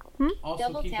button. Also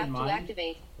Double keep tap in to mind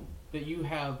activate. that you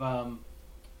have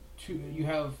you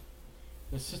have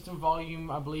the system volume,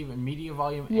 I believe, and media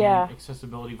volume Yeah. and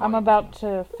accessibility I'm volume. about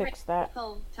to fix that.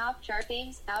 Home. Top chart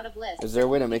games out of list. Is there a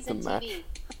way to Movies make them and match? TV.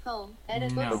 Home.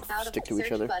 Edit No. books Like, out of stick to each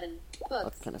search other? button.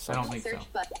 Books. That kind of I don't sucks. think Search so.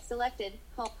 button. Selected.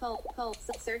 Home.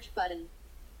 Search button.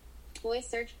 Voice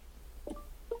search.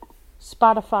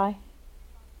 Spotify.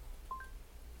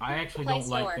 I actually Play don't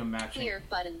Store. like them matching. Clear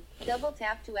button. Double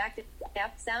tap to active.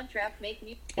 Tap soundtrack. Make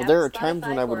music. Well, there are times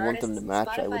when I would want them to match,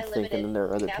 I would think, and then there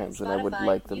are other times when I would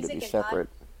like them to be separate.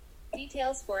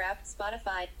 Details for app.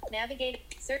 Spotify. Navigate.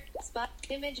 Search. Spot.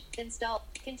 Image. Install.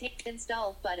 Contain.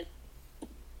 Install button.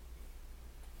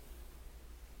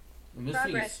 And this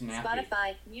Progress. thing is snappy.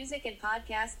 Spotify. Music and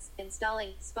podcasts.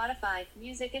 Installing. Spotify.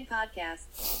 Music and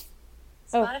podcasts.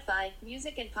 Oh. Spotify.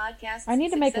 Music and podcasts. I need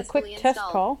to make a quick successfully test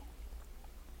installed. call.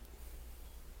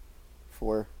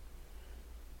 For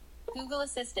Google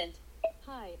Assistant.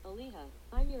 Hi, Aliha.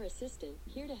 I'm your assistant,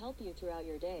 here to help you throughout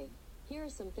your day. Here are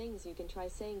some things you can try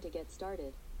saying to get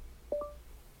started.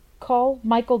 Call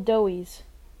Michael Dowies.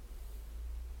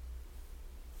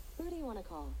 Who do you want to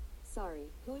call? Sorry,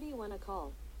 who do you want to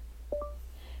call?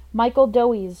 Michael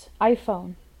Dowies.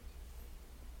 iPhone.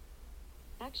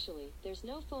 Actually, there's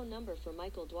no phone number for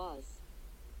Michael Dwaz.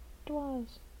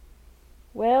 Dwaz.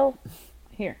 Well,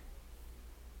 here.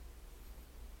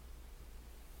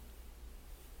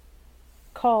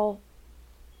 Call.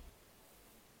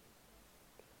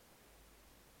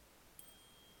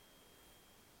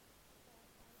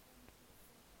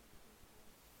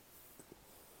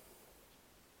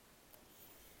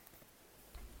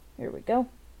 Here we go.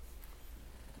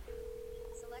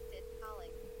 Selected. Calling.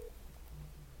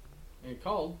 It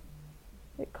called.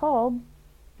 It called.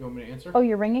 You want me to answer? Oh,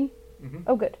 you're ringing? Mhm.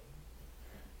 Oh, good.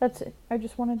 That's it. I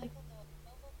just wanted to. Michael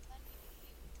Mobile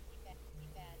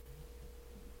Feedback.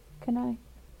 Can I?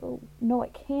 Oh, no, I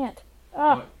can't.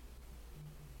 Ah, What?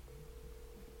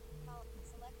 Call.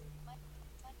 Selected.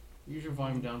 Use your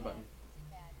volume down button.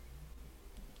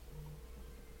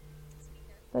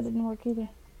 Speaker. that didn't work either.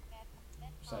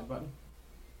 Side button.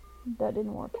 That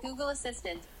didn't work. Google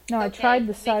Assistant. No, I Okay, tried the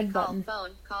make a side call, button.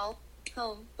 Phone. Call.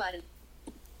 Home button.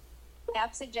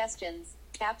 App suggestions.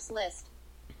 Apps list.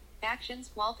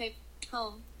 Actions. Wallpaper.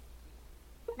 Home.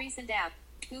 Recent app.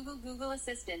 Google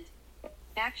Assistant.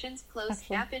 Actions. Close.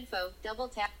 Action. App info. Double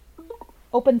tap.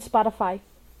 Open Spotify.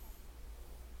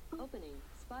 Opening.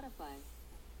 Spotify.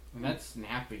 And that's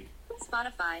snappy.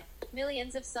 Spotify.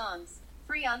 Millions of songs.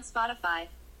 Free on Spotify.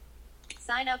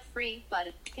 Sign up free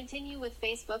button. Continue with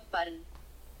Facebook button.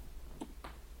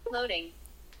 Loading.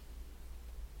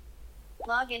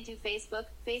 Log into Facebook.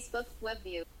 Facebook web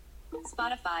view.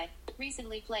 Spotify.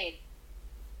 Recently played.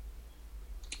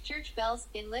 Church bells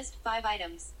in list 5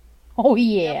 items. Oh,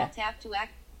 yeah. Double tap to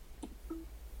act.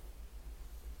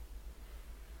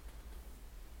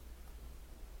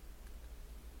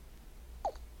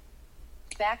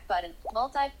 Back button.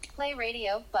 Multi-play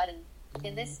radio button.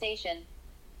 In this station.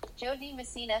 Joe D.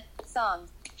 Messina. Song.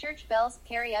 Church bells.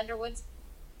 Carrie Underwood's.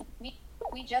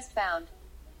 We just found.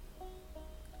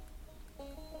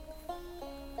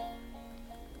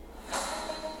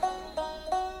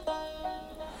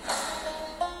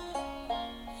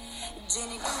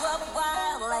 Jenny grew up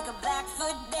wild like a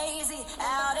Blackfoot daisy,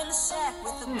 out in the shack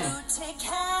with a boutique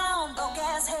hound, broke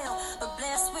as hell, but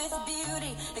blessed with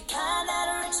beauty, the kind that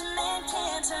a rich man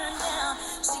can't turn down.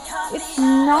 She caught It's the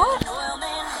eye not of an oil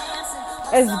man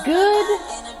dancing, as was on the good.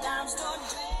 line in a dime store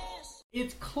dress.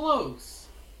 It's close.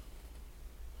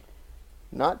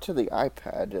 not to the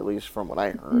iPad, at least from what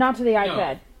I heard. Not to the No,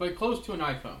 iPad. but close to an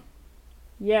iPhone.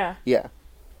 Yeah. Yeah,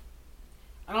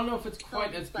 I don't know if it's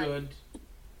quite as good.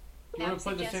 Do you want to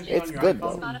play the same thing It's on your good,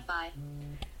 iPhone? though. Spotify.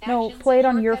 No, Actions, play it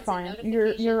on your shortcuts, and phone, your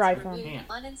notifications. iPhone. Can't.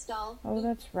 Uninstall. Oh,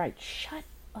 that's right. Shut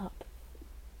up.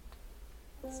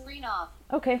 Screen off.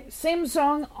 Okay, same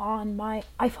song on my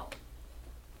iPhone.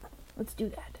 Let's do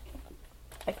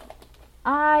that.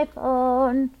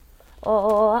 iPhone.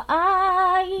 Oh,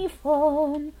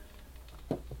 iPhone.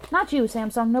 Not you,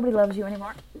 Samsung. Nobody loves you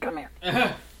anymore. Come here.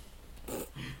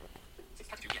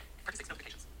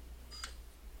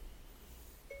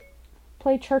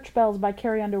 Play Church Bells by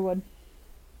Carrie Underwood.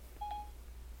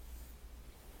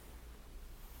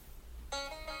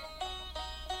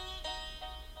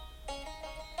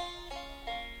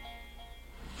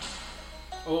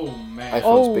 Oh, man.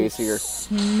 iPhone's bassier.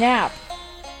 Snap.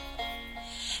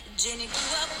 Jenny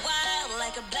grew up wild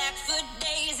like a Blackfoot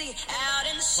daisy out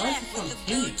in the shack Why is it with so a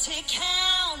tinny? blue tick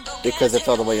hound. Because it's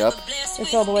all the way up.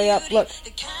 It's all the way up. Look. The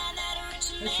kind that a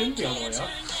rich It man shouldn't be all the way can't up.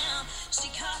 turn down. She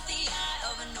caught the eye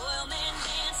of an oil man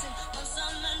dancing one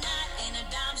summer night in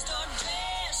a dime store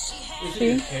dress. She had Is it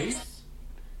your case?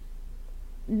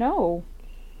 No.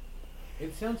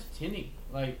 It sounds tinny.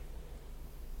 Like,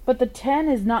 But the 10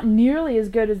 is not nearly as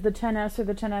good as the 10S or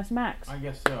the 10S Max. I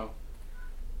guess so.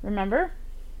 Remember?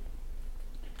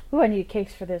 Ooh, I need a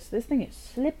case for this. This thing is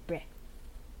slippery.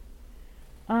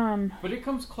 But it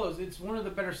comes close. It's one of the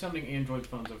better sounding Android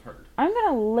phones I've heard. I'm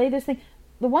gonna lay this thing.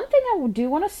 The one thing I do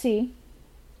want to see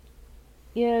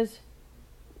is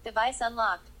Device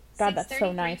unlocked. God, that's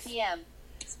so 6:33 nice. p.m.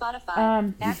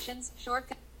 Spotify. Actions.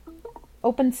 Shortcut.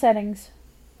 open settings.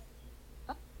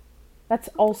 That's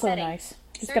also Settings. nice.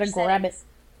 Just Search gotta grab it.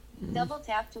 settings. Double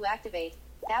tap to activate.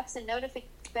 Apps and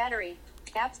battery.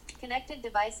 Apps. Connected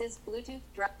devices. Bluetooth.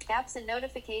 Apps and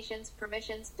notifications.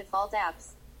 Permissions. Default apps.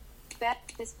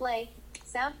 Display.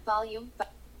 Sound. Volume.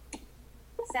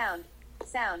 Sound.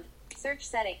 Search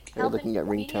setting. You're looking at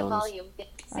Media ringtones. volume.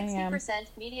 I am. 60%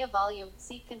 media volume.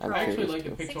 Seat control. I actually curious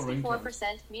like the too. Pixel ringtones.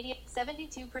 64% media,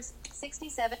 72%,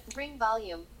 67 ring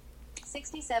volume,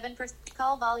 67%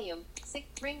 call volume, 6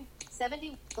 ring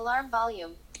 70 alarm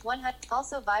volume, 100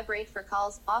 also vibrate for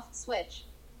calls off switch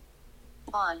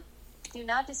on, do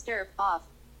not disturb off,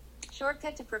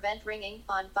 shortcut to prevent ringing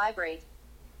on vibrate.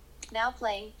 Now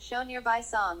playing show nearby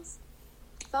songs.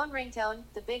 Phone ringtone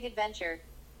The Big Adventure.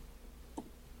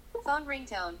 Phone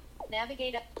ringtone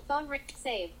navigate up phone ring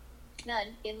save. None.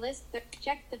 In list.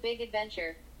 Check The Big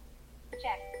Adventure.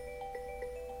 Check.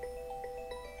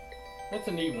 That's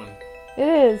a neat one. It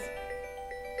is.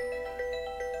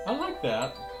 I like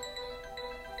that.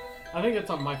 I think it's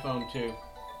on my phone too.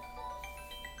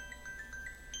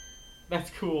 That's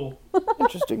cool.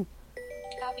 Interesting.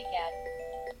 Copycat.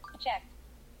 Check.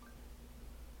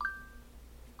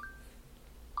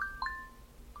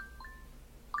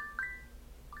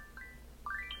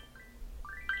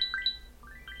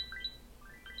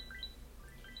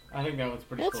 I think that one's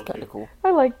pretty That's cool kind too. of cool.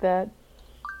 I like that.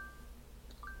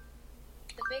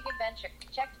 The Big Adventure.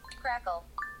 Check. Crackle.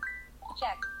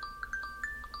 Check.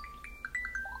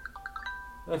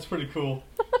 That's pretty cool.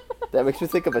 That makes me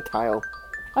think of a tile.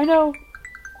 I know.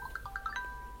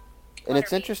 And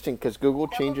it's interesting because Google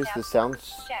changes the sound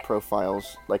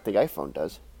profiles like the iPhone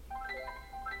does.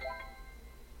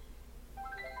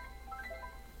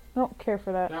 I don't care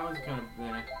for that. That one's kind of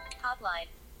meh. Hotline.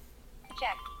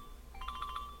 Check.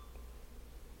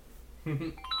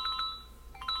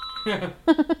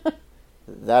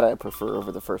 That I prefer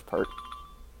over the first part.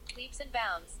 Leaps and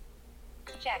bounds.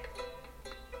 Check.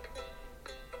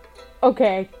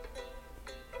 Okay.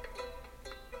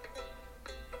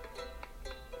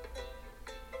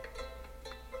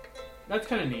 That's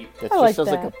kind of neat. That I just like sounds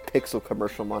like that. a Pixel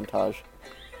commercial montage.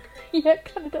 Yeah, it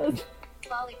kind of does.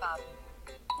 Lollipop.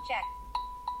 Check.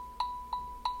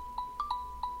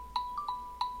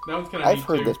 That one's kind of I've neat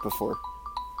heard too. this before.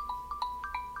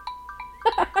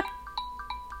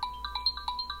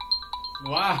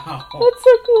 Wow. That's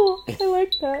so cool. I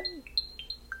like that.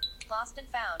 Lost and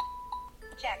found.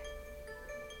 Check.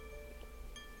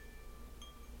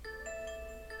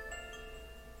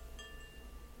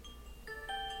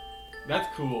 That's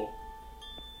cool.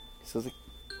 So it's like,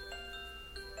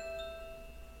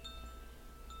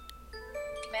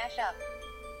 Mash up.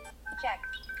 Check.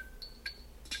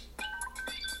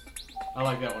 I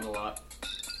like that one a lot.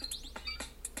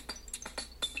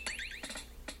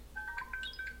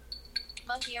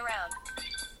 Monkey around.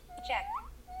 Check.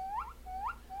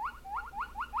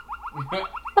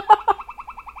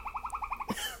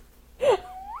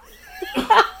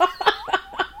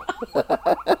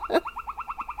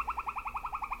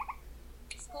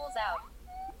 School's out.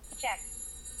 Check.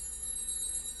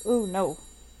 Ooh, no.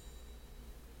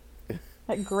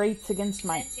 That grates against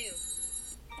my... Send to.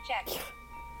 Check.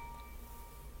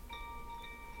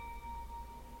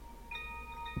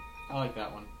 I like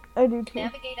that one. I do too.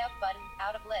 Navigate up button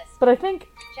out of list. But I think...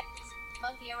 Check.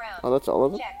 Monkey around. oh, that's all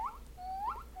of them? Check.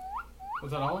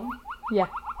 Was that all of them? Yeah.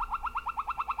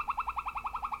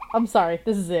 I'm sorry.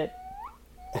 This is it.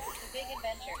 Big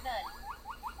adventure. None.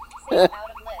 Save out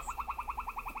of list.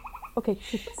 Okay,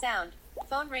 shh. Sound.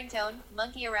 Phone ringtone.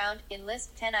 Monkey around. In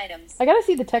list 10 items. I gotta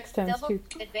see the text tones Double. too.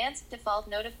 Advanced default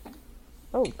notif.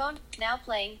 Oh, Phone. Now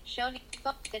playing. Show.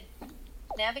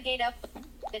 Navigate up.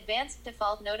 Advanced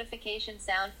default notification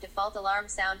sound. Default alarm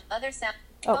sound. Other sound.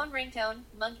 Oh. Phone ringtone.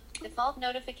 Default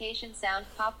notification sound.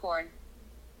 Popcorn.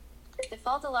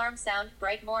 Default alarm sound.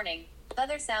 Bright morning.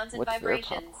 Other sounds and What's their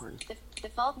vibrations. popcorn?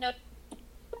 Default note.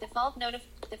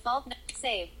 Default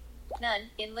save. None.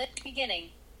 In lit. Beginning.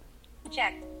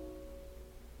 Checked.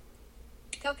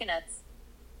 Coconuts.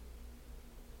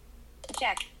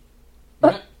 Checked.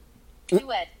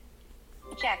 Duet.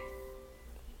 Checked.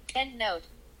 End note.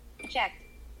 Checked.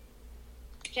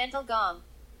 Gentle gong.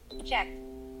 Checked.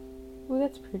 ooh,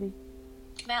 that's pretty.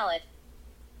 Mallet.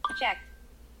 Checked.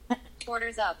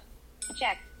 Borders up.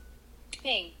 Checked.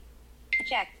 Ping.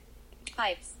 Checked.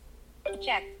 Pipes.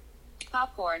 Checked.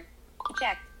 Popcorn.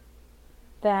 Checked.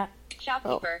 That.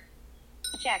 Shopkeeper.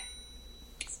 Checked.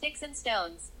 Sticks and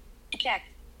stones. Checked.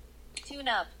 Tune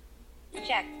up.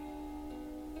 Checked.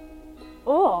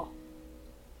 Oh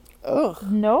Ugh.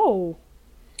 no.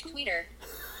 Tweeter.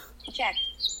 Checked.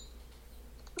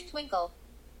 Twinkle.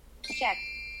 Checked.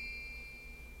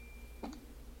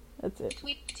 That's it.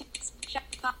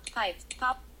 Pipes.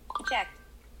 Pop. Checked.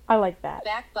 I like that.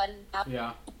 Back button. Out.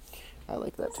 Yeah. I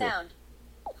like that too. Sound.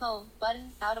 Home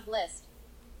button. Out of list.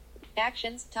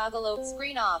 Actions. Toggle over.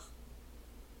 Screen off.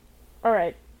 All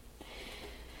right.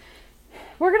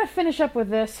 We're gonna finish up with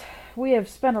this. We have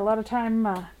spent a lot of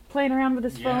time playing around with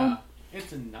this phone.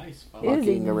 It's a nice phone. It is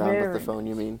Monkeying around with very the phone,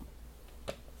 you mean?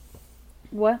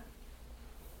 What?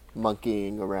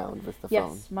 Monkeying around with the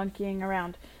phone. Yes, monkeying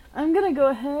around. I'm gonna go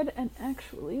ahead and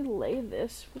actually lay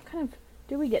this. What kind of...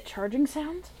 Do we get charging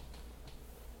sounds?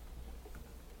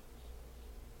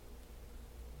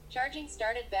 Charging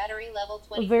started. Battery level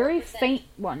 24%. A very faint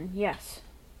one, yes.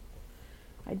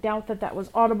 I doubt that that was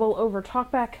audible over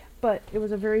talkback, but it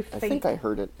was a very I faint think I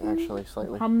heard it, actually,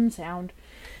 slightly. hum sound.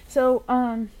 So,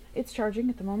 it's charging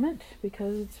at the moment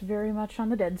because it's very much on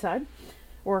the dead side.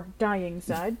 Or dying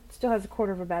side. Still has a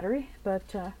quarter of a battery,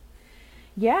 but,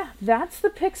 yeah, that's the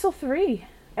Pixel 3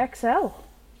 XL.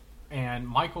 And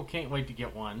Michael can't wait to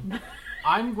get one.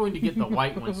 I'm going to get the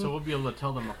white one, so we'll be able to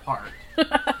tell them apart.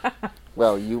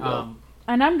 Well, you will.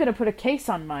 And I'm gonna put a case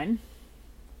on mine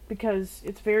because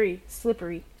it's very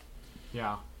slippery.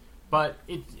 Yeah, but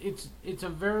it's a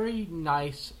very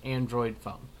nice Android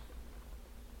phone.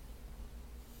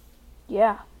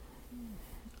 Yeah.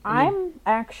 I'm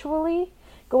actually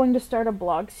going to start a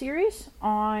blog series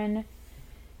on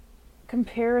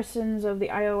comparisons of the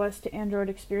iOS to Android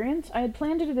experience. I had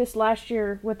planned to do this last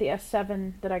year with the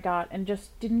S7 that I got and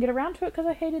just didn't get around to it because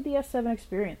I hated the S7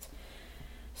 experience.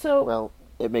 So, Well,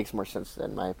 it makes more sense,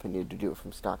 in my opinion, to do it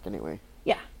from stock anyway.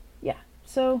 yeah.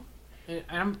 So,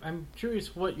 And I'm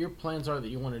curious what your plans are that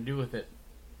you want to do with it.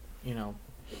 You know,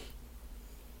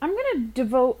 I'm going to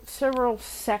devote several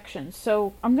sections.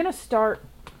 So, I'm going to start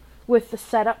with the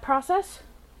setup process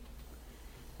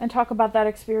and talk about that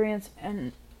experience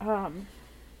and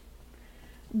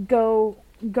go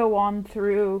on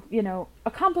through,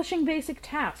 accomplishing basic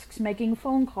tasks, making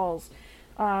phone calls,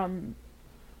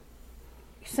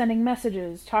 sending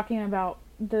messages, talking about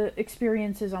the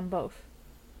experiences on both.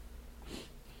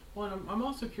 well, I'm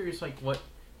also curious, like what,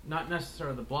 not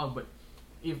necessarily the blog, but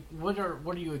what are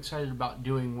you excited about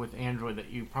doing with Android that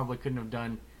you probably couldn't have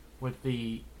done with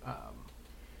the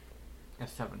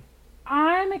S7?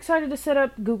 I'm excited to set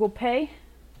up Google Pay,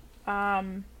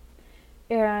 and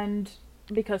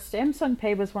because Samsung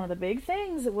Pay was one of the big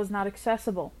things, it was not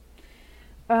accessible.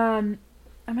 I'm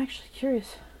actually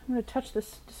curious. I'm going to touch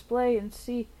this display and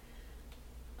see.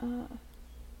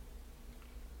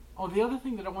 Oh, the other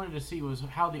thing that I wanted to see was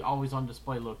how the always-on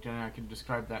display looked, and I could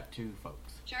describe that to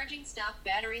folks. Charging stock.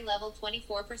 Battery level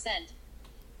 24%.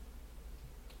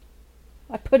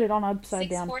 I put it on upside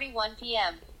down. 6:41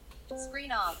 p.m.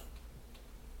 Screen off.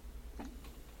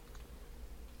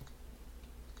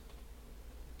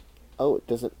 Oh, it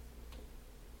doesn't...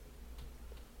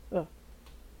 Oh.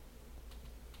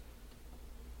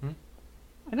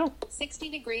 I don't... 60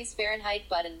 degrees Fahrenheit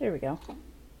button. There we go.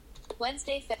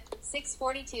 Wednesday,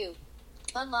 6:42.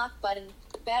 Unlock button.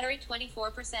 Battery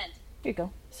 24%. Here you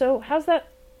go. So, how's that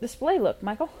display look,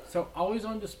 Michael? So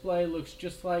always-on display looks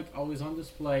just like always-on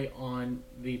display on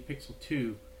the Pixel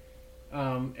 2.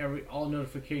 All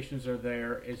notifications are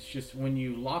there. It's just when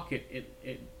you lock it,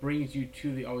 it brings you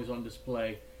to the always-on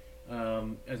display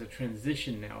as a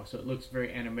transition now. So it looks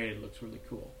very animated. It looks really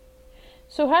cool.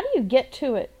 So, how do you get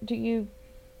to it? Do you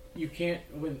You can't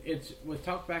with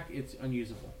TalkBack. It's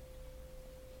unusable.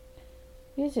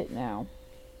 Is it now?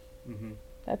 Mm-hmm.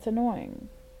 That's annoying.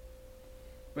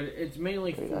 But it's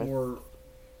mainly for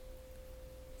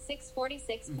 6:46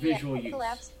 p.m. visual use.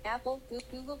 Collapsed. Apple,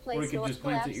 Google Play Or you Store. could just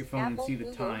glance at collapsed. your phone Apple, and see the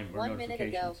Google, time or 1 minute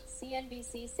ago, notifications.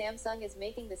 CNBC Samsung is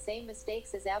making the same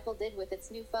mistakes as Apple did with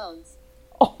its new phones.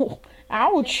 Oh,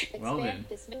 ouch. Expand, Well then.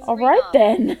 dismiss, All screen right off.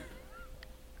 then.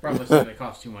 Probably say they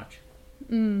cost too much.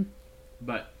 Mm.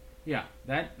 But yeah,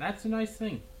 that's a nice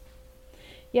thing.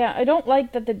 Yeah, I don't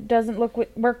like that it doesn't work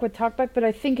with TalkBack, but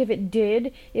I think if it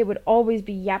did, it would always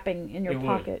be yapping in your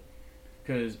pocket.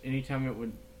 Because anytime it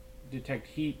would detect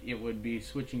heat, it would be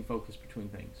switching focus between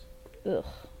things. Ugh.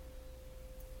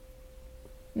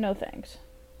 No thanks.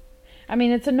 I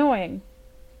mean, it's annoying.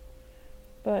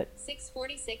 But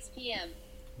 6:46 p.m.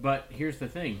 But here's the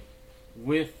thing.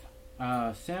 With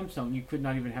Samsung, you could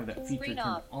not even have that feature Screen turned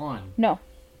off. on no.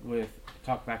 with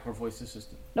TalkBack or Voice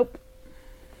Assistant. Nope.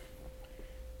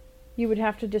 You would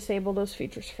have to disable those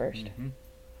features first. Mm-hmm.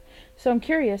 So I'm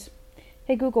curious.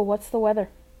 Hey Google, what's the weather?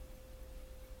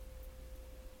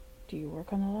 Do you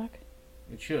work on the lock?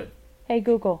 It should. Hey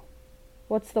Google,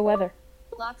 what's the weather?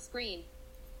 Lock screen.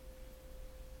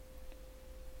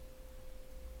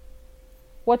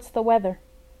 What's the weather?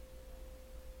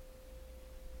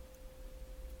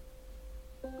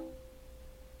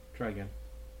 Try again.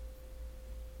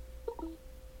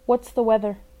 What's the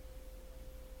weather?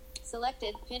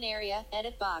 Selected. Pin area.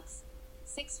 Edit box.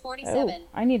 6:47. Oh,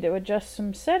 I need to adjust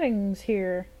some settings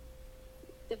here.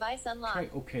 Device unlocked. Try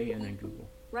OK and then Google.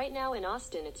 Right now in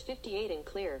Austin, it's 58 and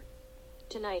clear.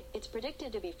 Tonight, it's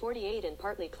predicted to be 48 and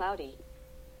partly cloudy.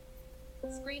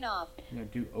 Screen off. Now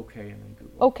do OK and then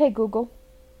Google. Okay, Google.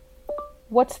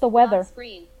 What's the weather? Lock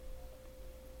screen.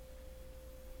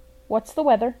 What's the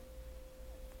weather?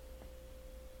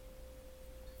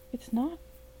 It's not.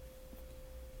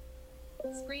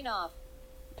 Screen off.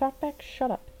 TalkBack, shut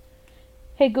up.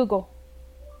 Hey Google.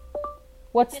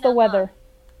 What's Pin the unlocked. weather?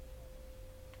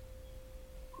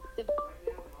 De-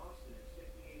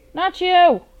 Not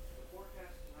you!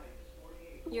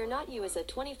 You're Not You is a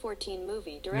 2014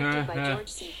 movie directed by George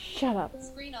C. Shut up.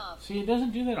 Screen off. See, it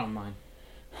doesn't do that on mine.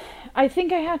 I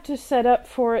think I have to set up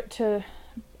for it to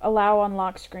allow on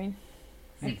lock screen.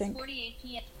 I think 6:48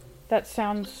 p.m. that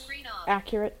sounds Screen off.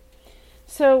 accurate.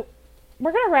 So,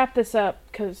 we're going to wrap this up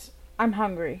because I'm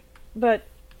hungry. But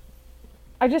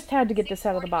I just had to get this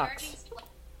out of the 6:40 box.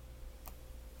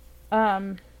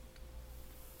 charging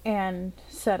And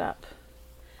set up.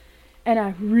 And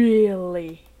I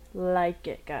really like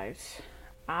it, guys.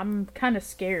 I'm kind of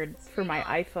scared for my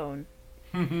iPhone.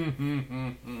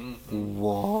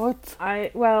 What?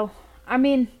 I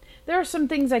mean, there are some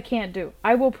things I can't do.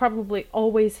 I will probably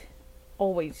always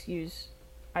use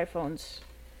iPhones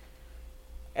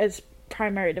as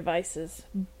primary devices,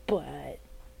 but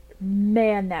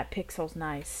man, that Pixel's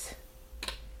nice.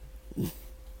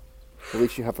 At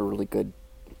least you have a really good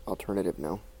alternative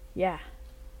now. Yeah.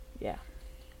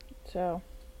 So,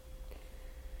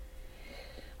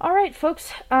 all right,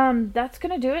 folks. That's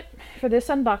gonna do it for this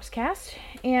UnboxCast,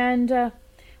 and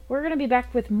we're gonna be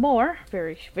back with more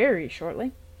very, very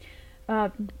shortly.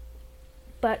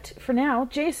 But for now,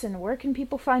 Jason, where can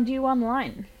people find you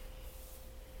online?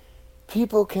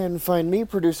 People can find me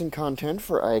producing content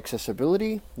for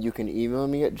iAccessibility. You can email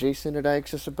me at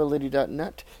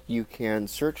jason@iAccessibility.net. You can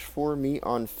search for me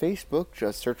on Facebook,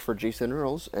 just search for Jason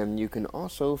Earls, and you can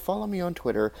also follow me on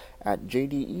Twitter at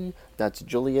JDE, that's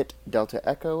Juliet Delta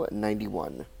Echo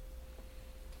 91.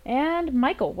 And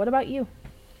Michael, what about you?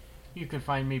 You can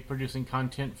find me producing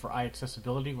content for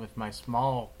iAccessibility with my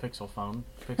small Pixel phone,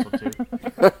 Pixel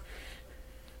 2.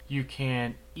 You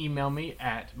can email me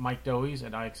at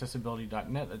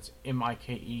mikedoise@iAccessibility.net. That's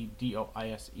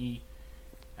MikeDoise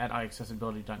at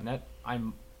iAccessibility.net.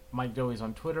 I'm Mike Doise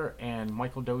on Twitter and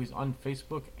Michael Doise on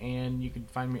Facebook, and you can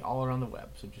find me all around the web,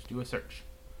 so just do a search.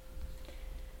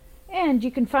 And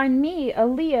you can find me,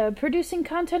 Aaliyah, producing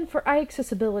content for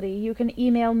iAccessibility. You can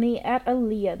email me at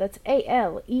Aaliyah, that's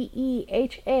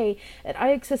ALEEHA, at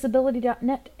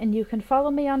iAccessibility.net, and you can follow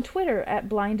me on Twitter at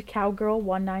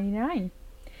BlindCowgirl199.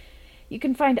 You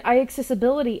can find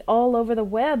iAccessibility all over the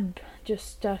web.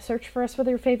 Just search for us with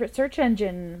your favorite search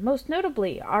engine. Most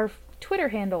notably, our Twitter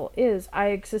handle is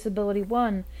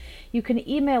iAccessibility1. You can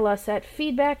email us at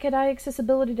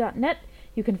feedback@iAccessibility.net.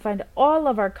 You can find all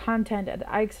of our content at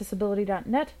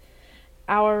iAccessibility.net.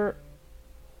 Our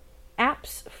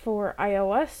apps for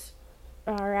iOS,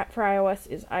 our app for iOS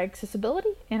is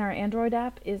iAccessibility, and our Android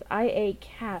app is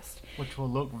iAcast. Which will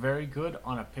look very good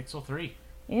on a Pixel 3.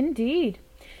 Indeed.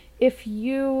 If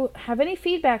you have any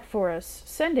feedback for us,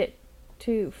 send it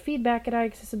to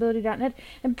feedback@iAccessibility.net.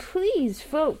 And please,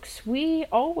 folks, we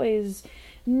always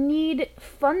need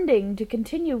funding to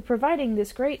continue providing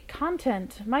this great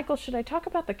content. Michael, should I talk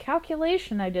about the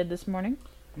calculation I did this morning?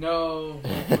 No,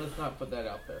 let's not put that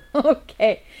out there.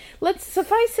 Okay. Let's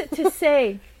suffice it to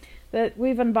say that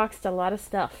we've unboxed a lot of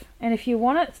stuff. And if you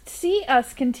want to see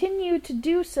us continue to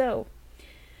do so,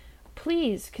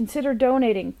 please consider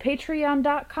donating.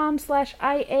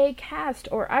 Patreon.com/iacast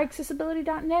or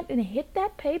iAccessibility.net and hit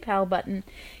that PayPal button.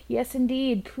 Yes,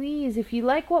 indeed. Please, if you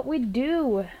like what we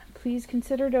do, please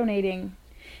consider donating.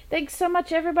 Thanks so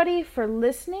much, everybody, for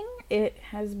listening. It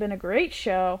has been a great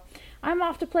show. I'm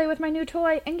off to play with my new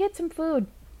toy and get some food.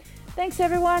 Thanks,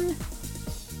 everyone.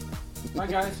 Bye,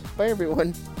 guys. Bye,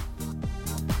 everyone.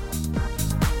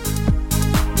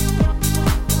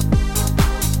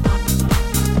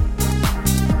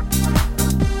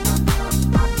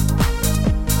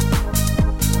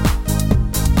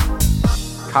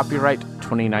 Copyright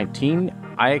 2019,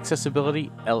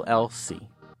 iAccessibility LLC.